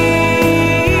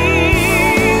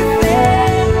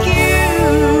 Thank you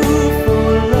for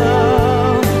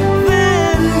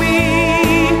loving me.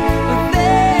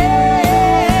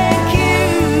 Thank you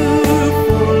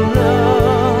for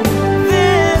loving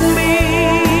me.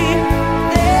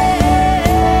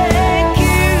 Thank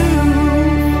you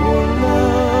for loving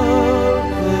me.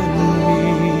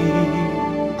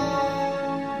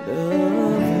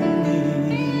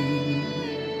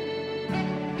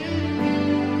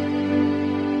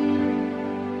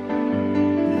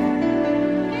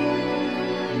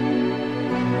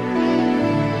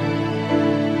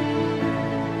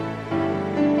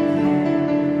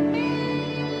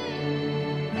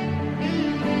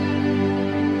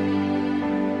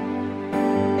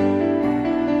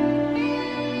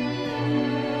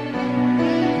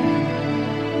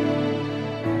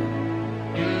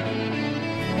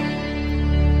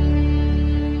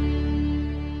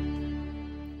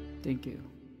 Thank you.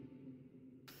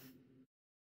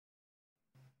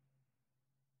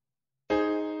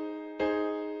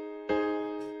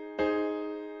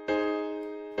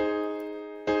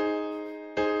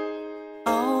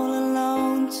 All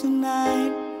alone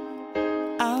tonight,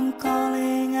 I'm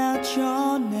calling out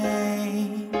your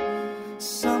name.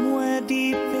 Somewhere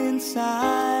deep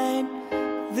inside,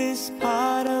 this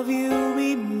part of you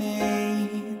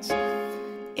remains.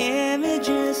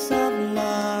 Images of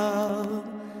love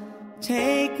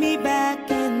take me back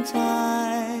in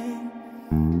time.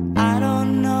 I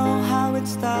don't know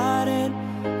started,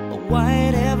 or why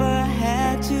it ever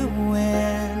had to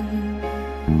end.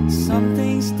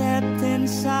 Something stepped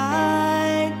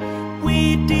inside,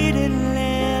 we didn't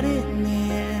let it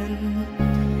in.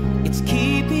 It's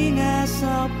keeping us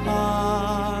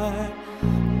apart.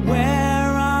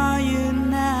 Where are you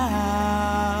now?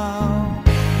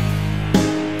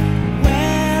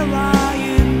 Where are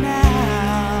you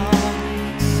now?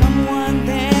 Someone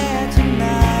there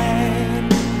tonight,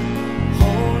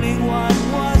 holding what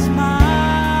was mine.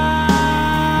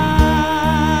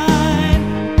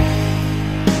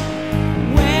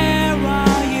 Where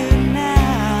are you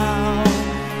now?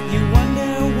 You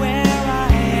wonder where I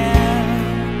am.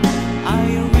 Are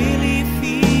you really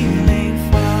feeling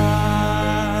fine?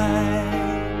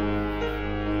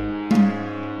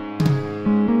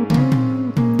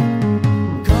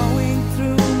 Going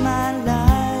through my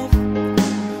life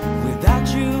without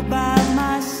you by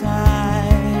my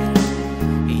side.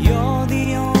 You're the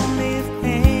only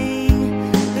thing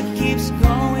that keeps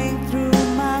going through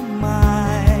my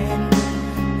mind.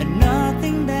 And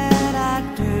nothing that I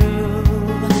do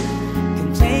can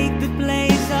take the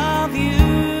place of you.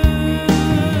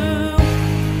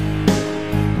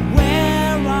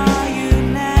 Where are you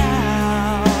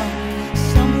now?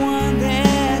 Someone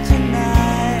there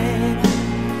tonight,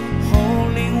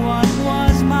 holding what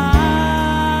was mine.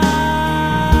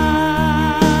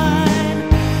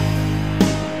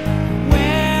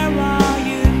 Where are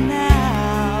you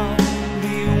now? Do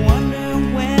you wonder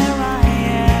where I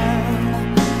am?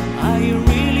 Are you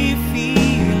really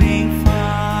feeling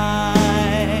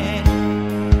fine?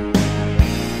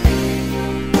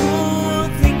 Oh,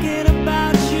 thinking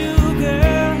about you,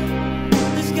 girl.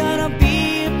 There's gotta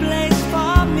be a place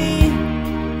for me,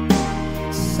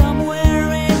 somewhere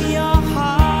in your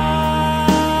heart.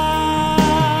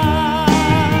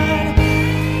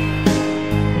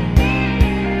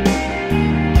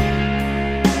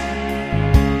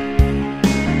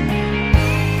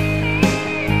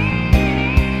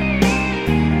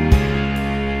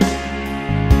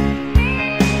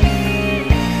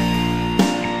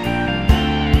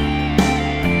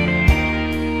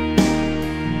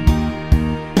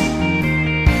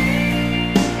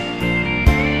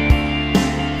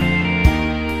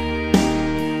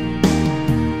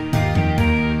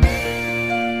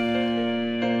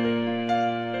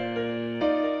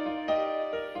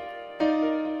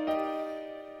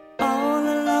 All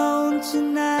alone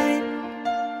tonight,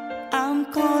 I'm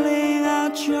calling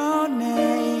out your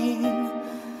name.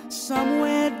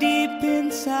 Somewhere deep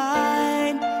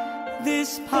inside,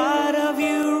 this part of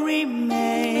you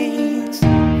remains.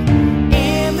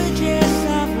 Images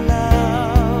of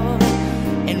love.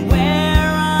 And where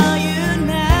are you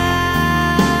now?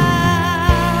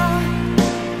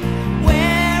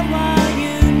 Where are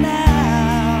you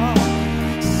now?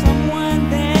 Someone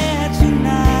there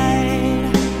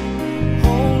tonight,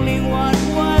 holding what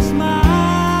was mine.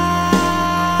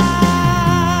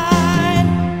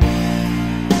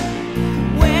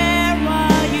 Where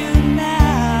are you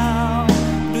now?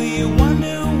 Do you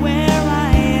wonder where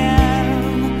I am?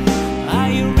 Are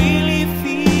you really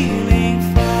feeling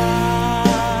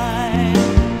fine?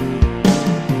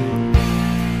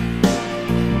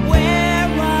 Where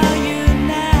are you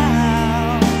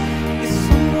now? Is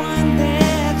someone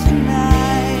there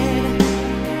tonight,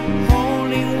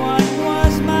 holding what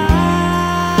was mine?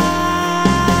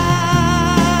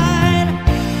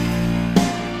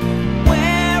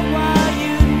 Where are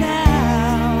you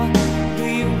now? Do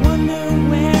you wonder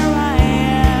where I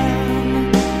am?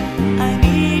 I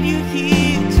need you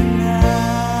here tonight.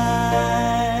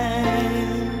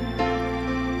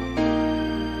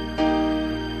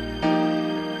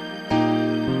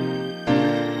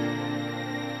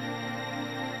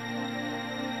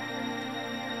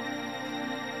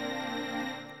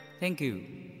 Thank you.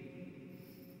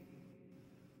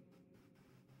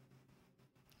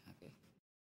 Okay.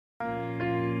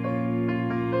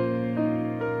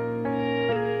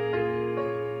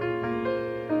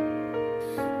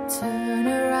 Turn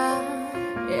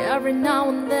around. Every now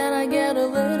and then I get a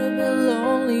little bit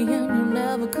lonely and you're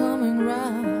never coming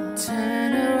round.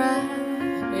 Turn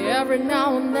around. Every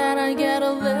now and then I get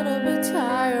a little bit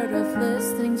tired of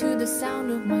listening to the sound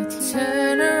of my tears.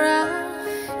 Turn around.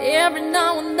 Every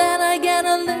now and then I get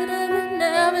a little bit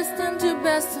nervous and too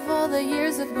best of all the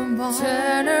years have gone by.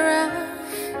 Turn around.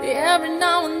 Every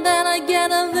now and then I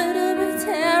get a little bit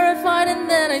terrified and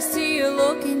then I see you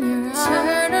look in your eyes.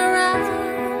 Turn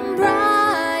around,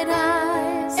 bright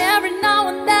eyes. Every now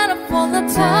and then I fall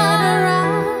apart. Turn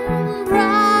around,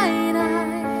 bright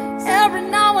eyes. Every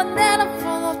now and then I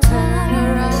fall apart. Turn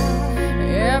around.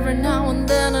 Every now and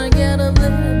then I get a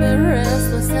little bit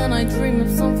restless and I I dream of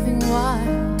something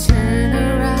wild. Turn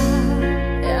around.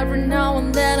 Every now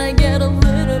and then I get a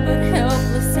little bit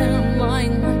helpless and I'm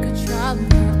lying like a child.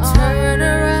 Turn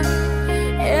around.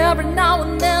 Every now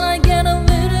and then I get a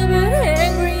little bit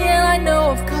angry and I know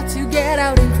I've got to get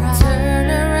out and cry. Turn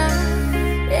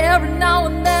around. Every now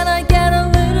and then I get a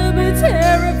little bit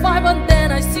terrified, but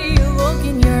then I see you look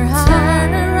in your eyes.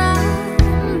 Turn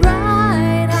around,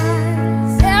 bright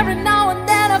eyes. Every now and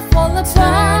then I fall apart.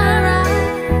 Turn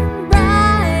around,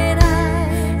 bright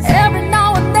eyes. Every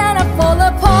now and then I fall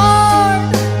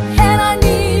apart. And I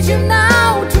need you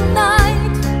now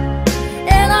tonight.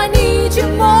 And I need you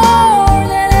more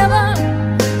than ever.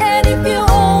 And if you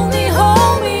only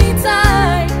hold me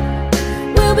tight,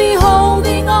 we'll be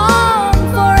holding on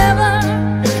forever.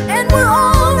 And we'll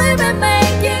only be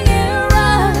making it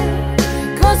right.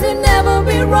 'Cause we'll never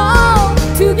be wrong.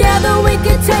 Together we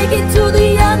can take it to the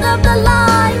end of the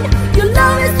line. Your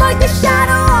love is like a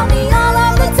shadow on me all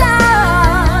of the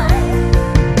time.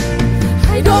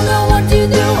 I don't know what to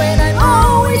do and I'm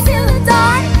always in the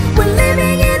dark. We're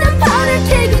living in a powder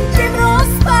cake and criminal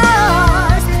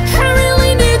sparks. I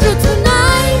really need you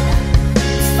tonight.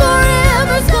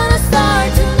 Forever's gonna start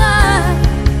tonight.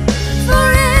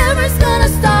 Forever's gonna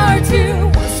start too.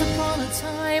 Once upon a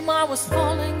time I was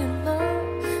falling in love,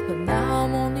 but now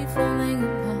I'm only falling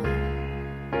apart.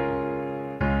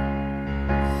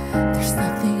 There's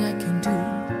nothing I can do,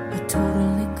 a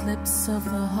total eclipse of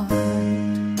the heart.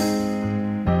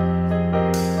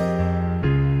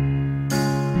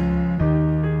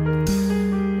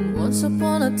 Once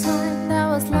upon a time that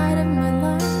was light in my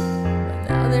life, but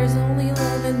now there's only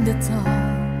love in the dark.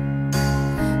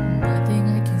 Nothing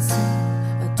I can see,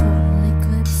 a total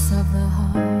eclipse of the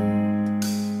heart.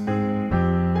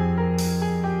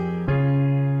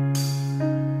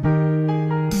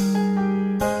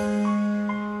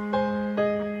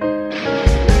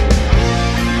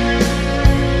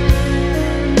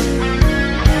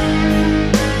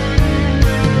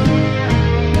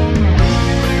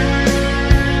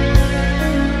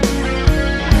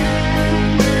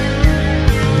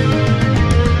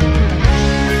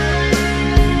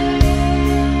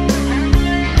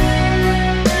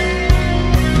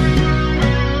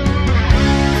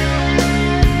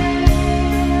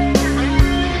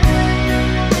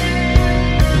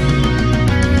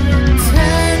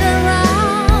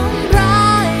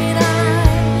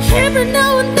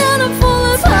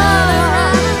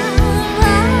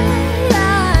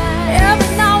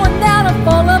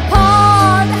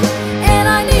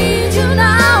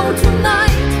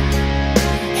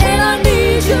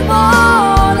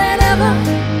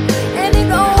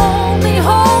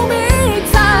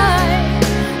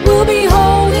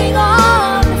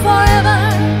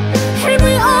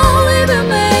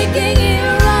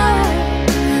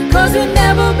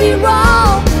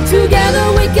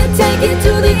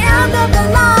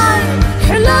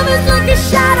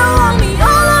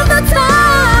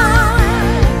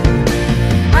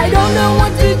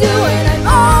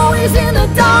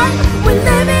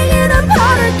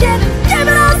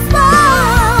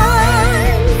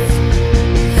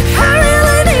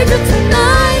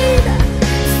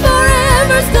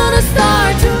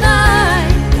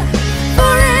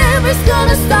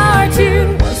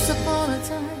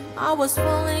 I was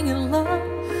falling in love,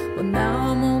 but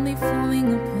now I'm only falling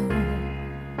apart.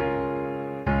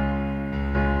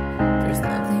 There's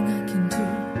nothing I can do,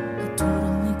 a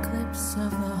total eclipse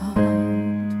of the heart.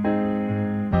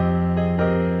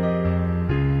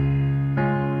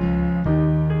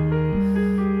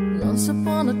 Once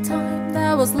upon a time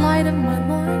there was light in my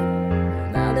life,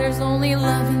 now there's only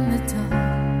love in the dark.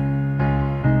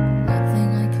 Nothing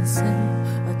I can say,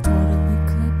 a total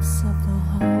eclipse of the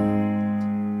heart.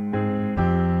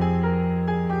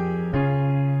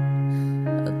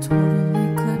 Total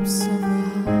eclipse of the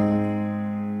heart.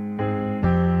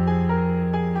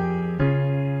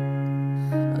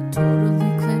 A total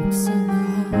eclipse of the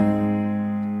heart.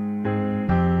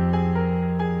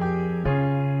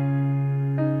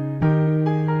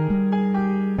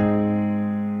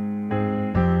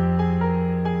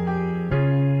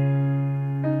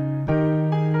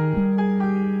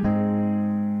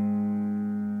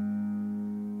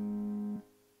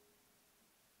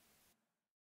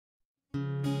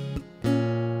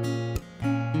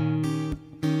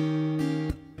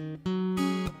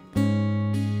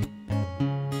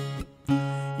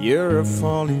 You're a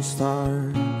falling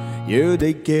star, you're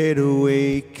the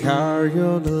getaway car,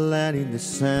 you're the light in the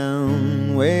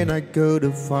sound when I go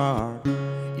too far.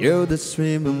 You're the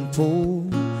swimming pool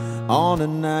on a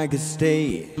night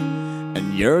stay,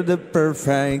 and you're the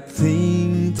perfect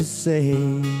thing to say.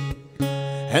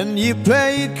 And you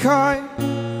play it coy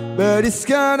but it's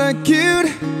kinda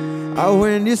cute.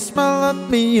 When you smile at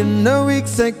me, you know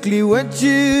exactly what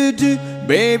you do.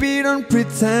 Baby, don't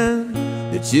pretend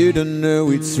that you don't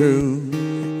know it's true,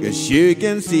 'cause you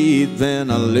can see it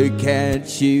when I look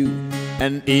at you.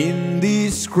 And in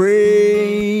this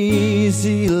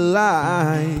crazy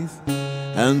life,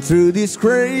 and through these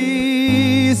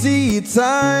crazy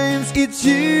times, it's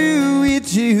you,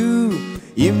 it's you.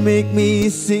 You make me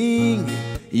sing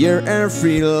your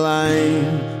every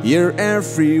line, your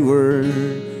every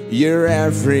word, your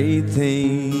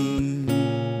everything.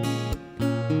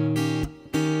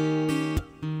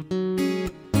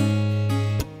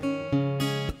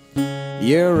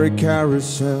 You're a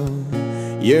carousel,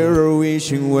 you're a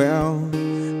wishing well,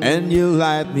 and you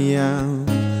light me out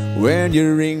when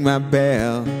you ring my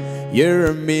bell. You're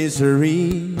a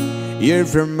misery, you're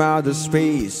from outer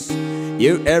space,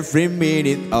 you're every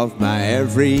minute of my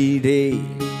everyday.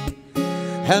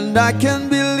 And I can't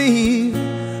believe,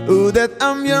 oh, that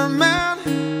I'm your man,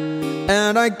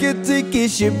 and I get to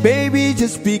kiss you, baby,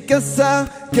 just because I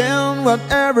can.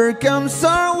 Whatever comes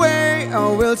our way,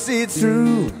 I will see it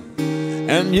through.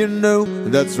 And you know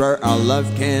that's what our love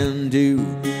can do.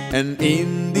 And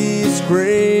in this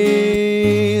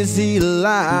crazy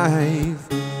life,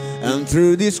 and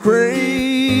through these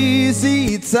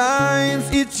crazy times,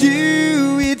 it's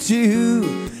you, it's you.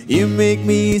 You make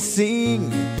me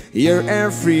sing your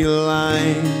every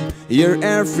line, your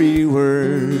every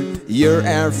word, your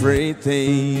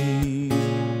everything.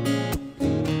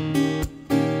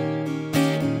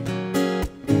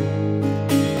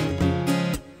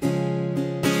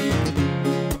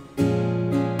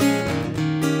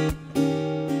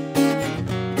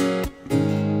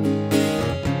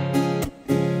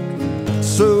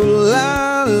 So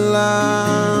la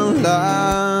la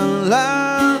la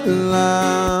la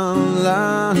la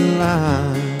la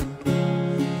la.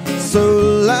 So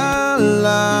la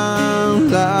la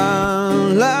la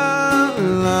la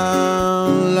la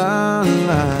la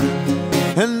la.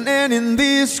 And then in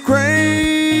this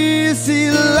crazy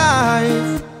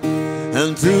life,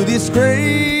 and through these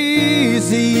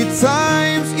crazy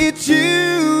times, it's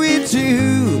you, it's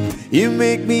you. You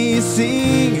make me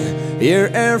sing your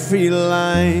every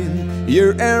line,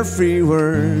 your every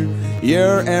word,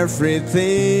 your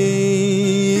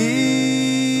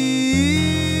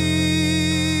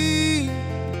everything,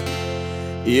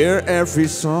 your every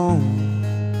song.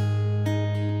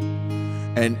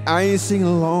 And I sing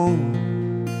along,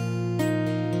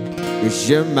 'cause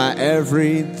you're my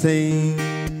everything.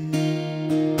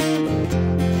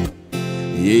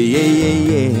 Yeah, yeah, yeah,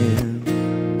 yeah.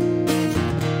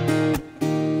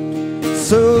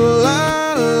 So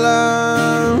la la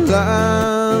la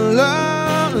la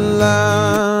la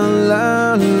la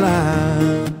la.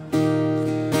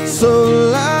 So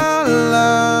la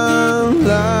la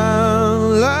la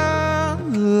la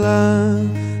la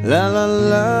la la la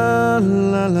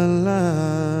la la.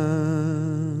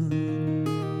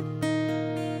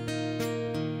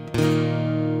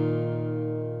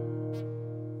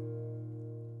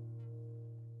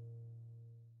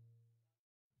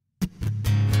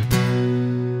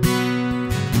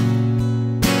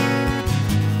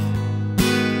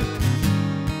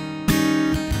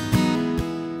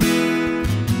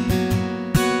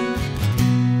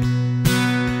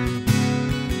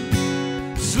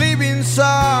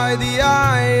 Inside the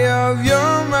eye of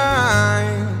your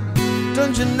mind,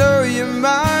 don't you know you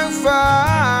might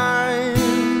find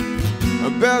a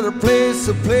better place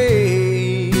to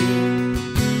play?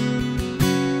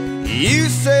 You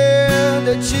said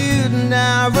that you'd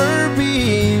never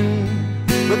been,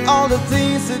 but all the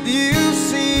things that you've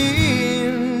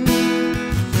seen,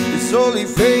 it slowly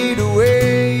fade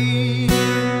away.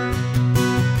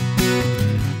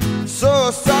 So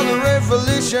I start a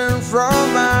revolution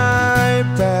from my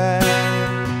past,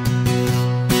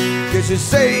 'cause you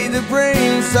say the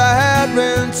brains I had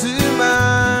went to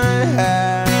my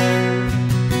head.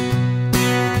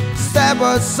 Step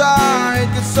outside,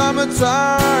 'cause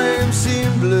summertime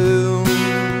seemed blue.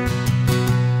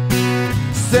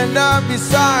 Stand up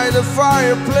beside the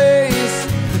fireplace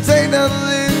and take that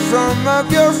look from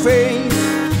up your face.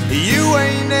 You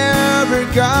ain't never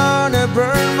gonna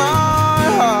burn my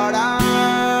heart out.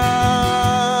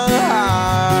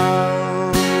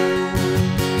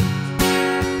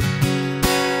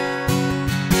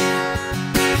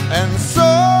 And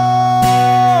so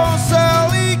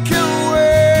Sally can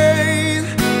wait.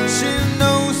 She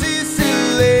knows it's too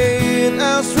late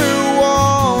as we're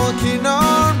walking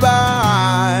on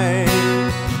by.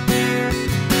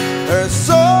 Her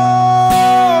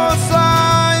soul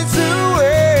slides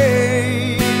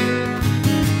away,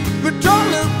 but don't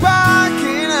look back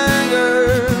in anger.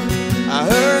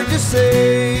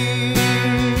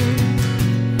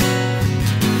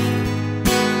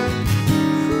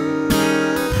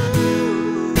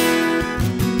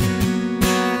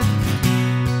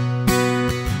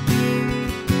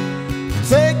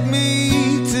 take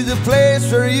me to the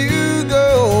place where you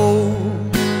go,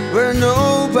 where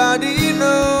nobody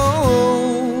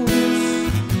knows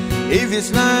if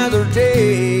it's night or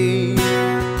day.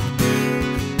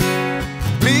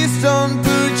 Please don't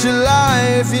put your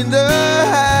life in the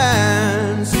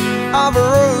hands of a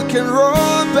rock and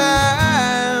roll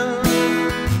band.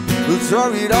 We'll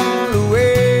throw it all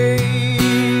away.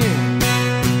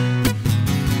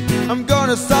 I'm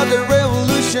gonna start the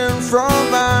revolution from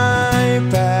my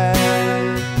past.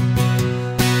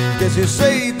 Guess you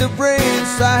say the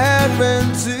brains I had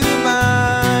went to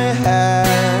my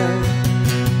head.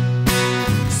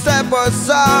 Step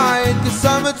aside, the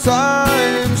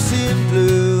summertime's in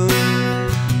bloom.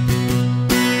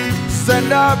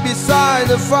 Stand up beside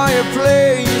the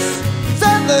fireplace,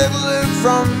 stand the look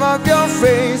from off your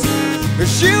face,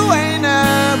 'cause you ain't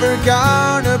never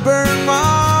gonna burn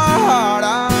my heart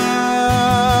out.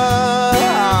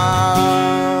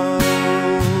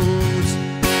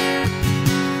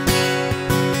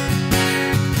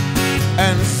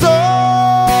 And so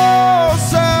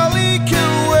Sally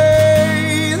can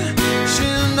wait. She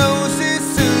knows it's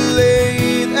too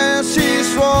late as she's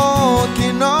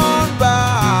walking on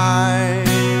by.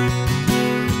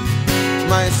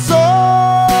 My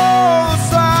soul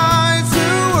slides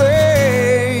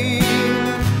away,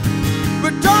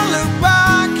 but don't look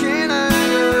back in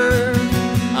anger.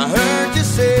 I heard you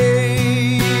say.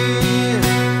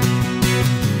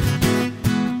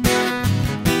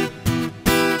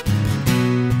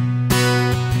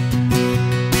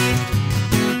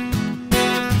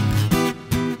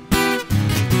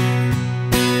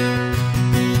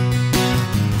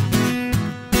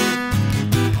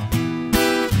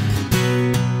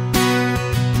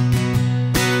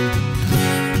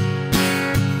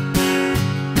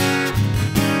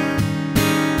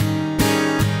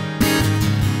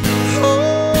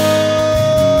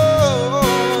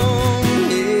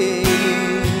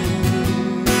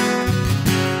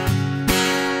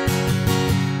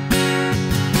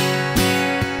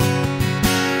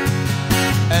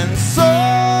 And so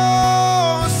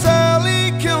Sally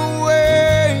can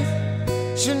wait.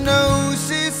 She knows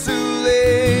it's too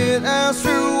late as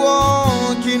we're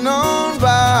walking on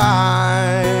by.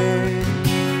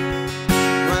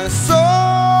 My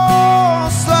soul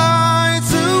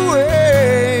slides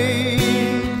away,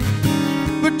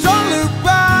 but don't look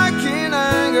back in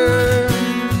anger.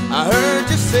 I heard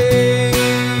you say.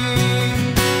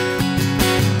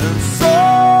 And so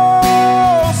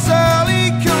Sally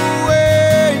can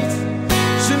wait.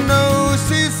 She knows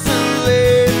it's too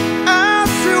late as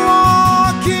we're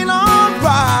walking on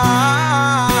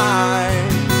by.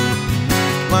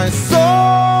 My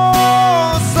soul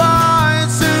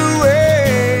slides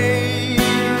away,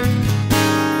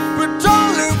 but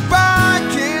don't look back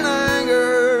in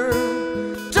anger.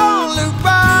 Don't look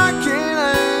back in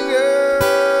anger.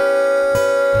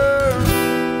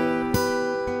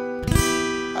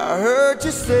 I heard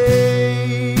you say.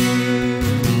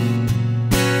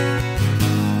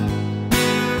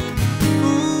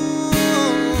 Ooh,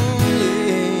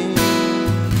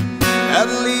 yeah. At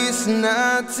least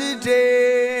not today.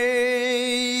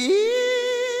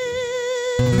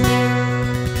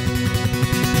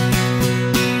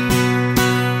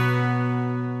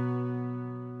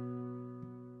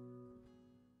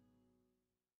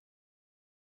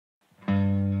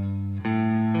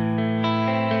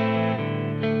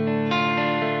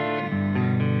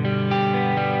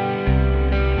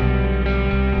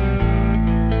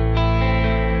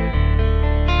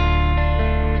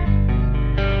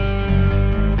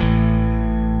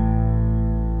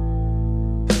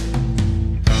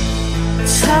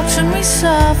 Talk to me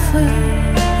softly,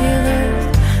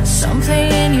 there's something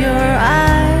in your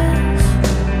eyes.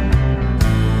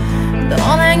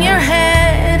 Don't hang your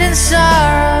head in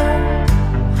sorrow,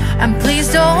 and please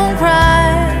don't cry.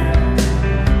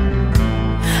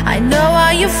 I know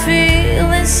how you feel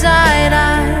inside,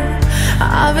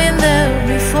 I've been there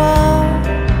before.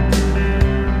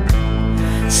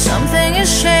 Something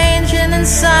is changing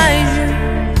inside you,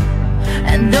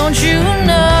 and don't you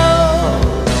know?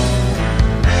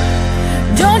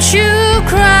 Don't you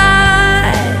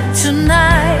cry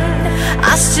tonight,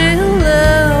 I still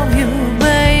love you,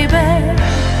 baby.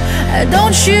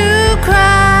 Don't you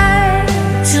cry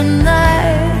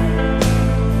tonight.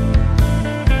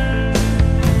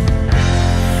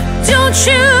 Don't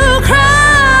you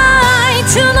cry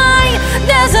tonight,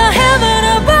 there's a heaven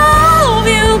above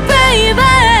you,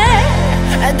 baby.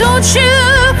 Don't you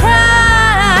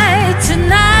cry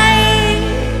tonight.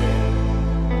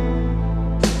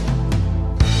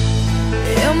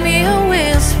 Give me a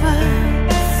whisper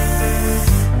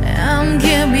and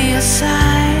give me a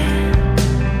sigh.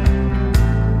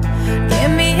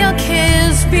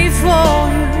 for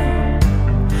you.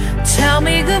 Tell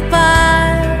me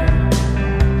goodbye.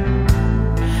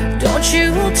 Don't you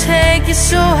take it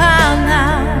so high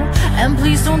now, and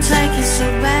please don't take it so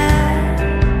bad.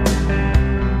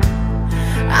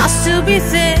 I'll still be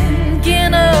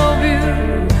thinking of you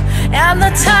and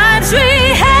the times we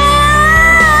had,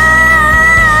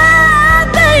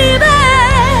 baby.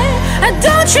 And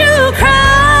don't you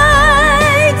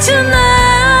cry tonight.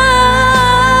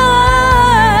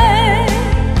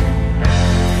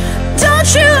 Don't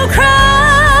you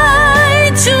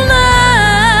cry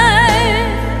tonight.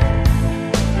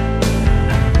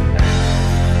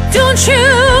 Don't you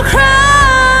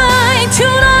cry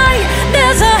tonight.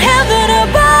 There's a heaven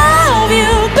above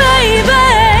you, baby.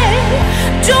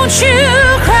 Don't you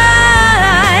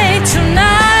cry tonight.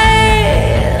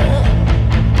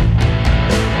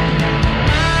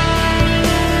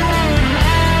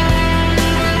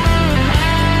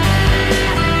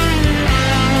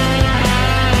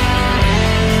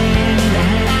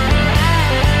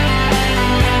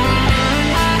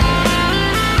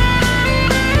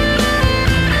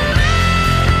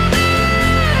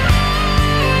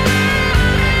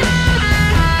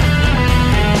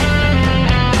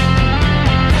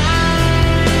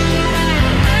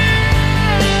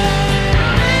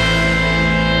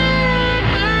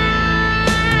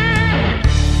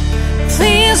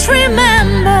 Please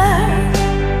remember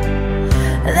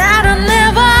that I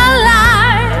never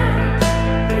lied.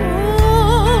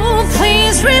 Ooh,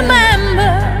 please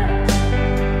remember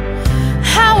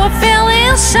how I feel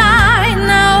inside.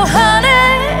 Now,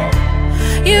 honey,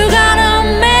 you gotta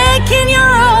make it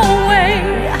your own way,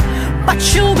 but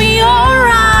you'll be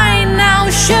alright. Now,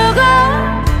 sugar,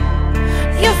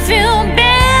 you feel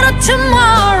better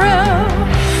tomorrow.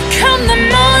 Come the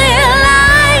morning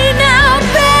light now,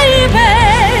 baby.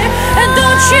 And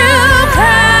don't you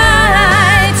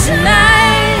cry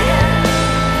tonight.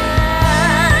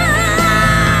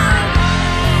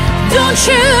 Don't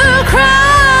you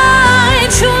cry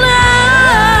tonight.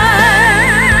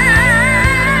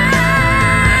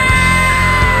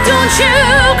 Don't you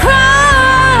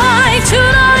cry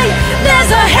tonight.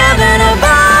 There's a heaven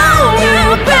above you,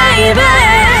 baby.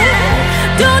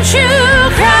 Don't you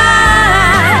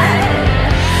cry.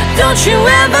 Don't you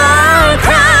ever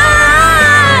cry.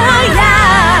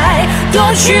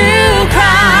 Don't you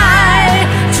cry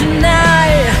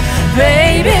tonight,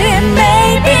 baby.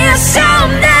 Maybe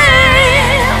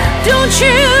someday. Don't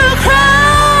you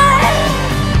cry.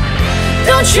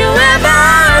 Don't you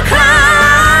ever cry.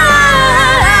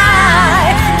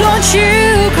 Don't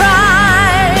you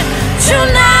cry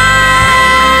tonight.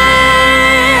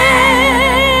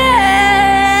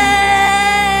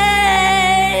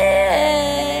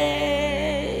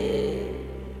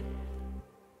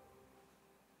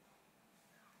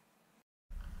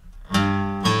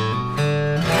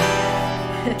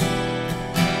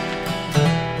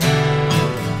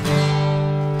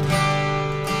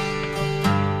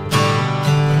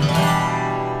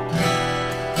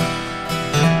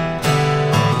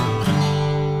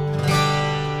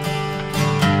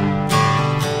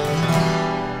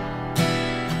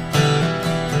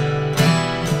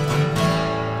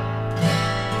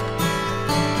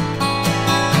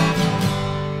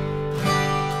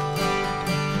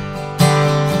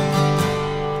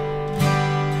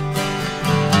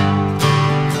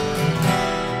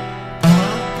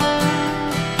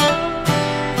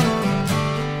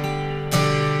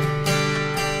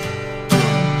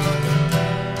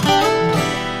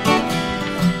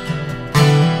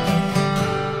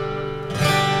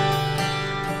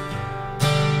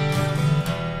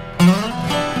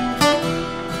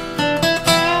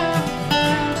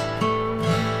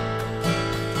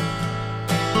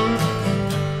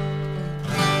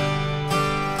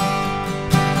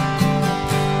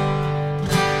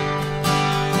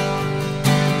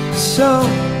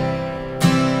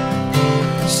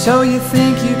 So you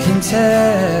think you can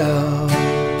tell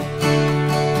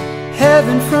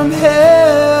heaven from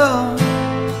hell,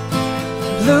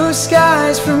 blue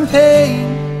skies from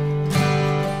pain?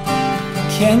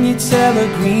 Can you tell a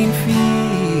green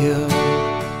field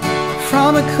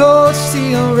from a cold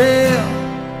steel rail,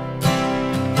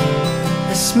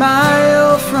 a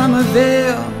smile from a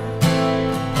veil?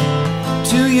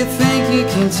 Do you think you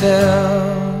can tell?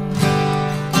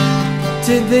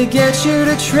 Did they get you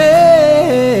to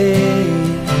trade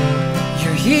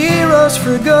your heroes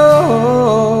for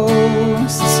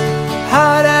ghosts,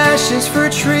 hot ashes for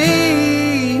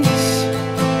trees,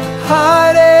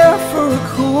 hot air for a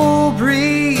cool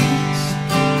breeze,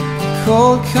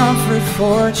 cold comfort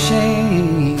for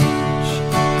change?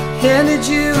 And did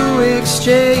you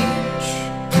exchange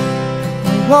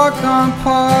walk on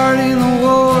part in the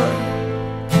war,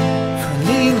 for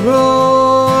lead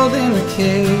rolled in the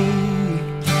cave.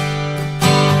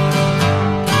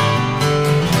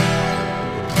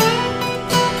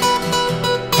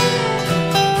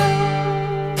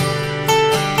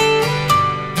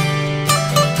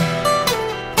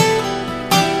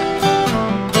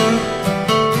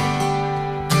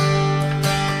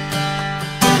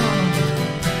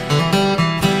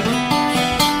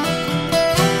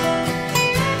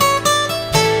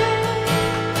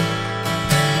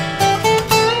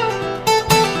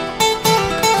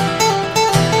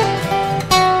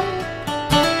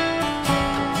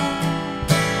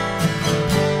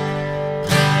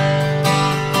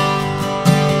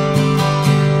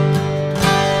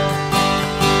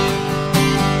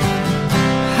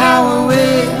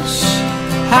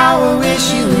 How I wish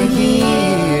you were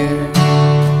here,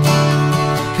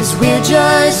 'cause we're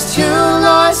just two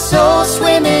lost souls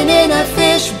swimming in a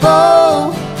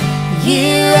fishbowl,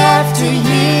 year after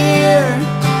year,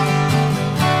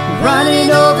 running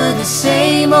over the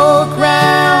same old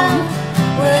ground.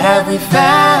 Where have we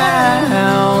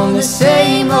found the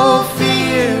same old